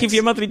Freeland, fill the thank you for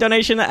your blanks. monthly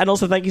donation. And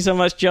also thank you so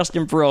much,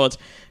 Justin Broad,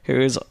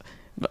 who is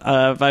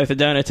both a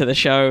donor to the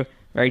show,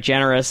 very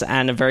generous,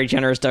 and a very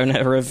generous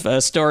donor of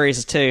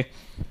stories too.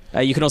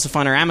 You can also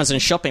find our Amazon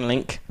shopping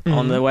link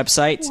on the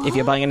website. If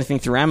you're buying anything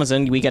through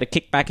Amazon, we get a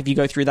kickback if you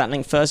go through that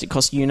link first. It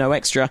costs you no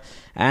extra.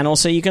 And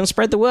also you can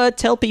spread the word,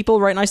 tell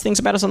people, write nice things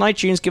about us on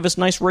iTunes, give us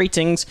nice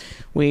ratings.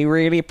 We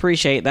really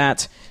appreciate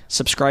that.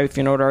 Subscribe if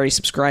you're not already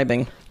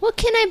subscribing. What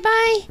can I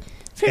buy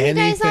from you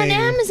guys on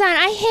Anything. Amazon?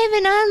 I have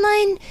an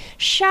online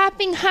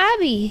shopping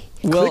hobby.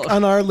 Click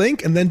on our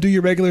link and then do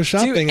your regular Do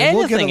shopping, and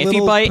we'll get a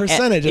anything. little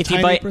percentage. If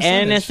you buy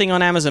anything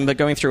on Amazon but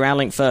going through our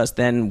link first,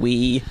 then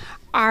we...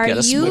 Are Get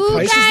a you small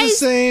price is the guys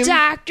same.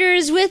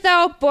 Doctors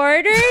Without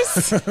Borders?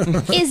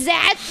 Is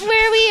that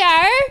where we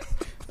are?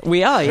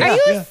 We are, yeah. Are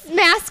you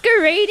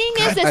masquerading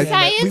as a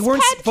science We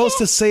weren't podcast? supposed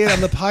to say it on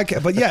the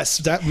podcast, but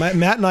yes,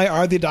 Matt and I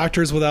are the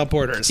Doctors Without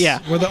Borders. Yeah.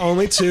 We're the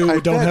only two who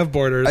don't have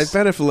borders. I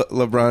bet if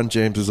LeBron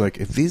James was like,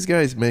 if these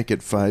guys make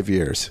it 5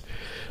 years,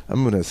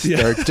 I'm going to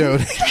start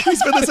donating.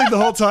 He's been listening the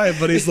whole time,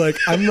 but he's like,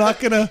 I'm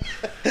not going to...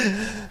 That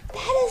is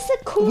the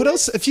coolest. What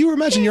else? If you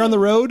imagine you're on the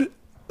road,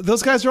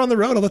 those guys are on the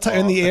road all the time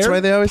in the air. That's why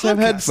they always have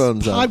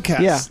headphones on. Podcasts.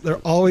 Yeah. They're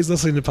always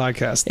listening to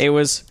podcasts. It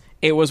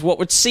was what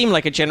would seem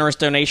like a generous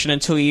donation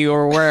until you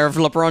were aware of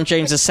LeBron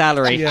James's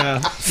salary. Yeah.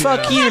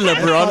 Fuck you,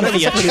 LeBron, for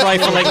your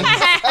trifling,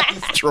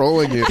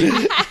 Trolling you.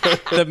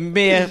 the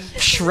mere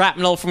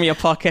shrapnel from your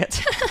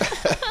pocket.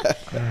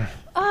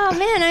 Oh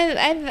man,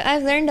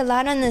 I've learned a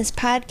lot on this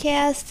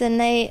podcast, and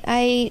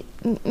I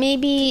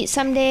maybe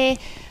someday.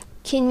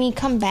 Can we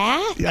come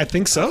back? I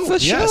think so. For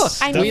Yes, sure.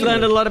 definitely. We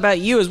learned a lot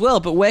about you as well,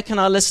 but where can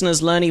our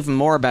listeners learn even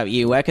more about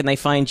you? Where can they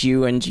find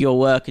you and your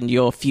work and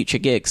your future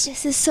gigs?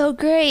 This is so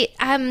great.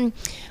 Well,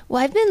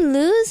 I've been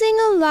losing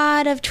a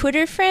lot of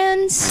Twitter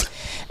friends.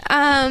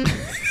 And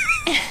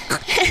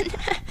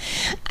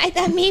I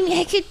thought maybe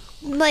I could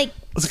like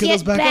Let's get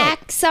those get back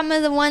back some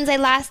of the ones I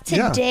lost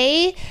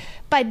today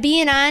by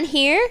being on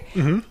here.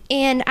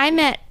 And I'm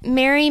at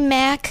Mary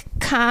Mac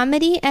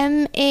Comedy,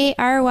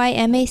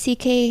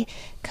 MaryMack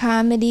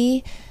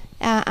Comedy,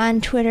 on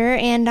Twitter,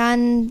 and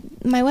on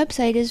my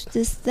website is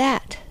just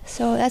that.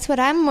 So that's what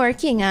I'm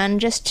working on,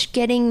 just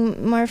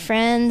getting more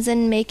friends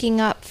and making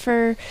up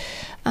for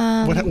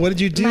What did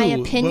you do? my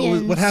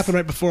opinions. What happened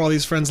right before all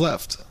these friends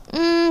left?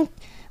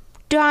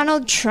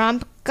 Donald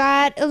Trump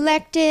got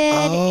elected,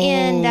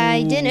 and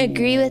I didn't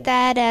agree with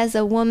that as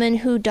a woman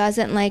who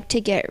doesn't like to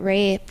get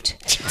raped.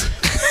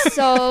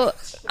 So,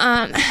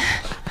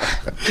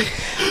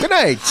 Good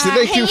night.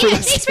 Thank you for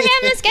thanks for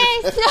having us,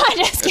 guys. No, I'm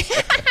just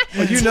kidding.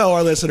 Well, you know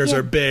our listeners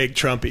are big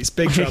Trumpies,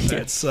 big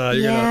Trumpets. You're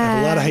going to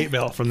have a lot of hate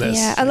mail from this.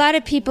 Yeah, a lot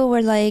of people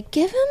were like,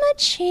 give him a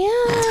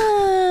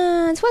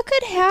chance. What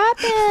could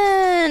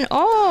happen?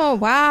 Oh,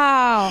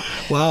 wow.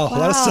 Wow, a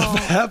lot of stuff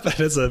happened.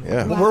 It's a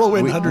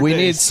whirlwind 100 We days.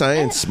 need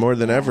science more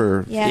than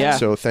ever. Yeah.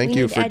 So thank We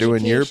you need for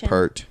doing your education.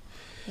 part.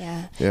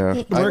 Yeah.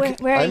 Yeah. Where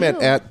are I'm you?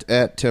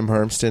 at Tim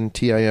Harmston,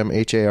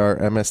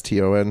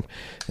 TimHarmston,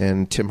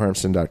 and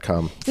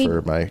timharmston.com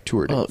for my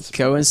tour Well, dates.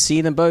 go and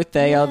see them both.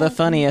 They are the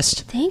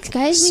funniest. Thanks,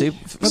 guys.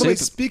 By the way,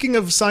 speaking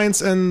of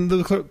science and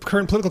the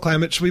current political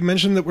climate, should we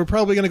mention that we're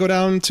probably going to go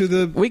down to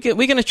the... We're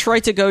going to try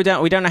to go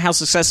down. We don't know how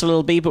successful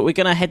it'll be, but we're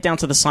going to head down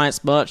to the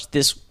Science March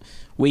this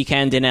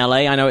weekend in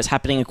LA. I know it's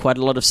happening in quite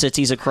a lot of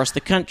cities across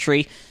the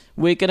country.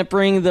 We're going to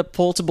bring the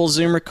portable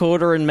Zoom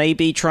recorder and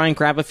maybe try and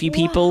grab a few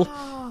people.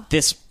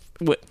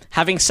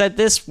 Having said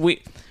this,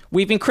 we've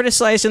been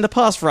criticized in the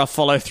past for our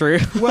follow-through.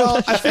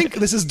 Well, I think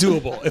this is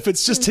doable. If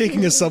it's just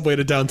taking a subway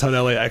to downtown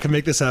LA, I can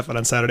make this happen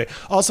on Saturday.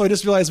 Also, I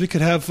just realized we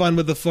could have fun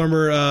with the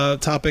former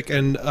topic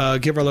and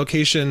give our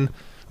location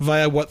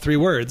via what 3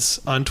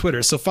 words on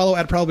Twitter. So follow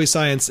at Probably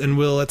Science, and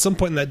we'll at some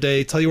point in that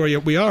day tell you where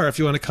we are if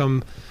you want to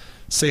come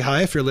say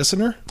hi if you're a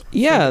listener.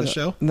 Yeah, the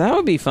show. That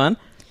would be fun.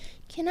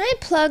 Can I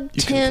plug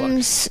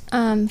Tim's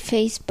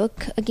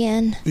Facebook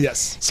again?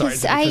 Yes. Sorry.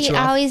 'Cause did I cut you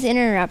off? always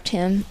interrupt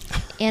him,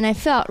 and I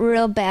felt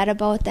real bad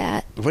about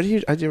that. What do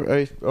you? I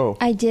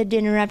did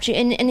interrupt you,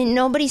 and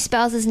nobody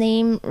spells his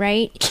name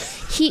right.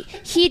 He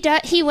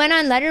went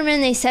on Letterman.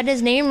 They said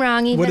his name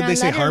wrong. Even What did they on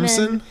say, Letterman.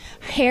 Harmson?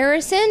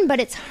 Harrison, but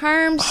it's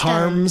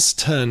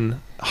Harmston.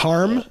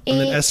 Harm and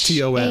then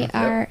STON.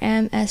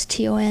 Harmston.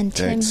 Tim.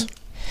 Thanks.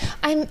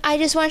 I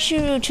just want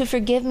you to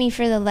forgive me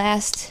for the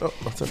last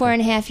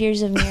 4.5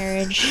 years of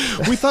marriage.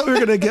 We thought we were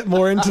going to get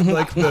more into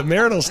like the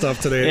marital stuff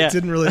today. Yeah. It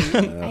didn't really.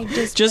 I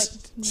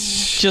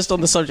Just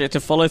on the subject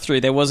of follow-through,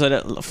 there was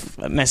a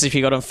message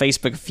we got on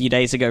Facebook a few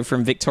days ago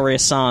from Victoria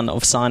San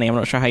of Sani. I'm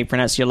not sure how you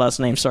pronounce your last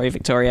name. Sorry,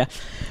 Victoria.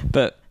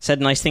 But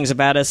said nice things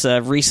about us. A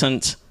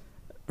recent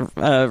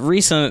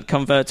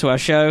convert to our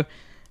show.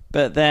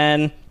 But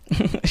then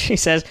she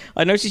says,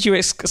 I noticed you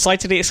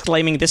excitedly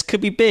exclaiming, "This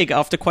could be big,"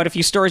 after quite a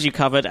few stories you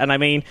covered. And I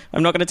mean,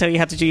 I'm not going to tell you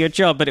how to do your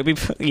job, but it'd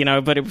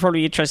probably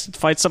be interesting to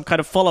find some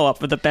kind of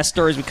follow-up with the best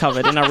stories we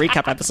covered in our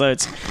recap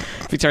episodes.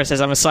 Victoria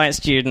says, I'm a science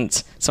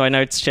student, so I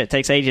know shit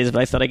takes ages,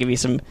 but I thought I'd give you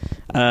some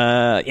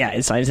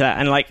insight into that.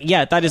 And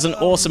that is an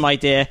awesome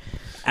idea.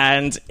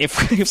 And if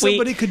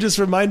somebody could just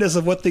remind us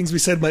of what things we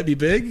said might be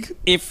big.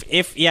 If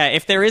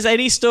there is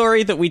any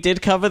story that we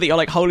did cover that you're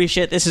like, holy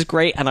shit, this is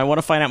great, and I want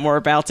to find out more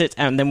about it,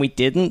 and then we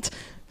didn't,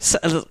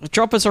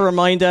 drop us a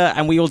reminder,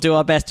 and we will do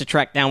our best to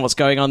track down what's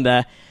going on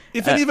there.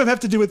 If any of them have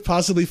to do with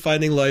possibly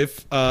finding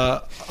life on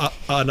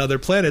other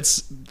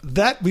planets,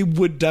 that we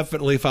would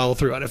definitely follow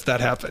through on if that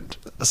happened.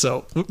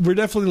 So we're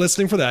definitely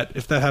listening for that.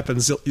 If that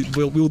happens,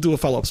 we'll do a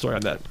follow-up story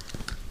on that.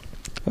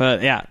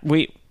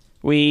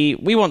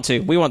 We want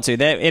to.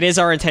 It is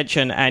our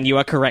intention, and you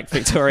are correct,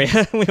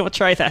 Victoria. We will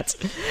try that.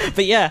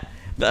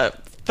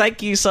 But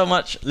thank you so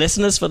much,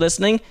 listeners, for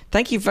listening.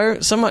 Thank you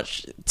so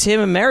much, Tim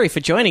and Mary,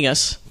 for joining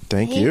us.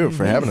 Thank you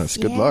for having us.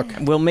 Good luck.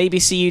 We'll maybe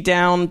see you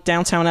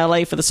downtown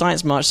LA for the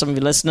Science March, some of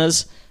your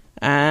listeners.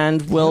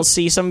 And we'll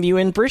see some of you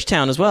in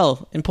Bridgetown as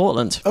well, in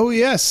Portland. Oh,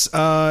 yes.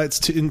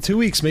 It's in 2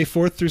 weeks, May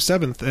 4th through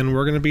 7th. And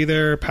we're going to be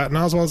there. Patton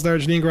Oswalt's there,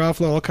 Janine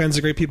Garofalo, all kinds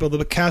of great people.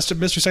 The cast of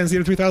Mystery Science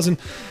Theater 3000.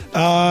 It's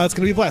going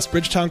to be a blast.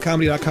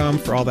 BridgetownComedy.com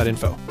for all that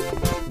info.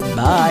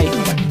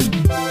 Bye.